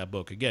download that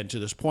book. Again, to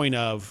this point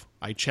of,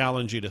 I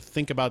challenge you to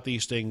think about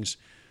these things,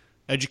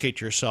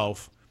 educate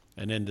yourself,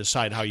 and then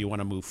decide how you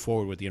want to move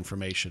forward with the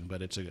information.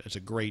 But it's a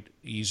great,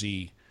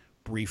 easy,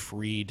 brief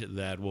read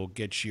that will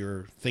get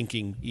your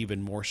thinking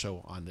even more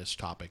so on this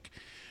topic.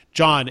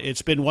 John,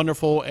 it's been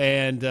wonderful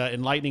and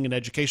enlightening and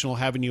educational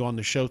having you on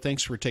the show.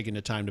 Thanks for taking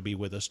the time to be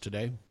with us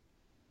today.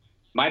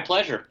 My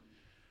pleasure.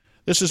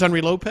 This is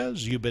Henry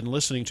Lopez. You've been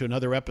listening to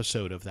another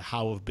episode of The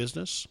How of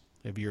Business.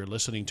 If you're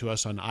listening to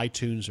us on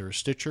iTunes or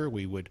Stitcher,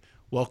 we would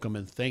welcome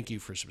and thank you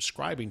for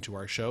subscribing to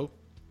our show.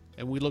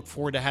 And we look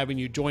forward to having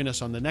you join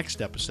us on the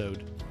next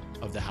episode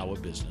of The How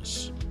of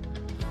Business.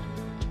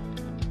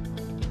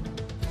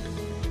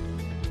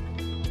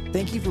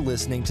 Thank you for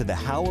listening to The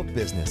How of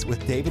Business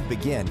with David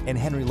Begin and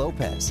Henry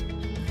Lopez.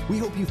 We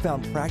hope you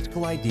found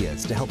practical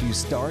ideas to help you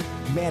start,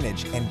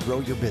 manage, and grow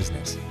your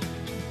business.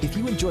 If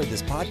you enjoyed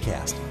this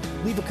podcast,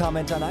 leave a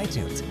comment on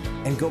iTunes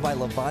and go by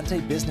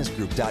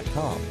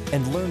LevanteBusinessGroup.com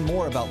and learn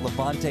more about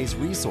Levante's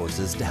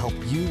resources to help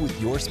you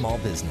with your small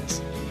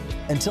business.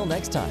 Until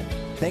next time,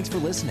 thanks for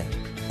listening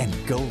and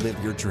go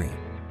live your dream.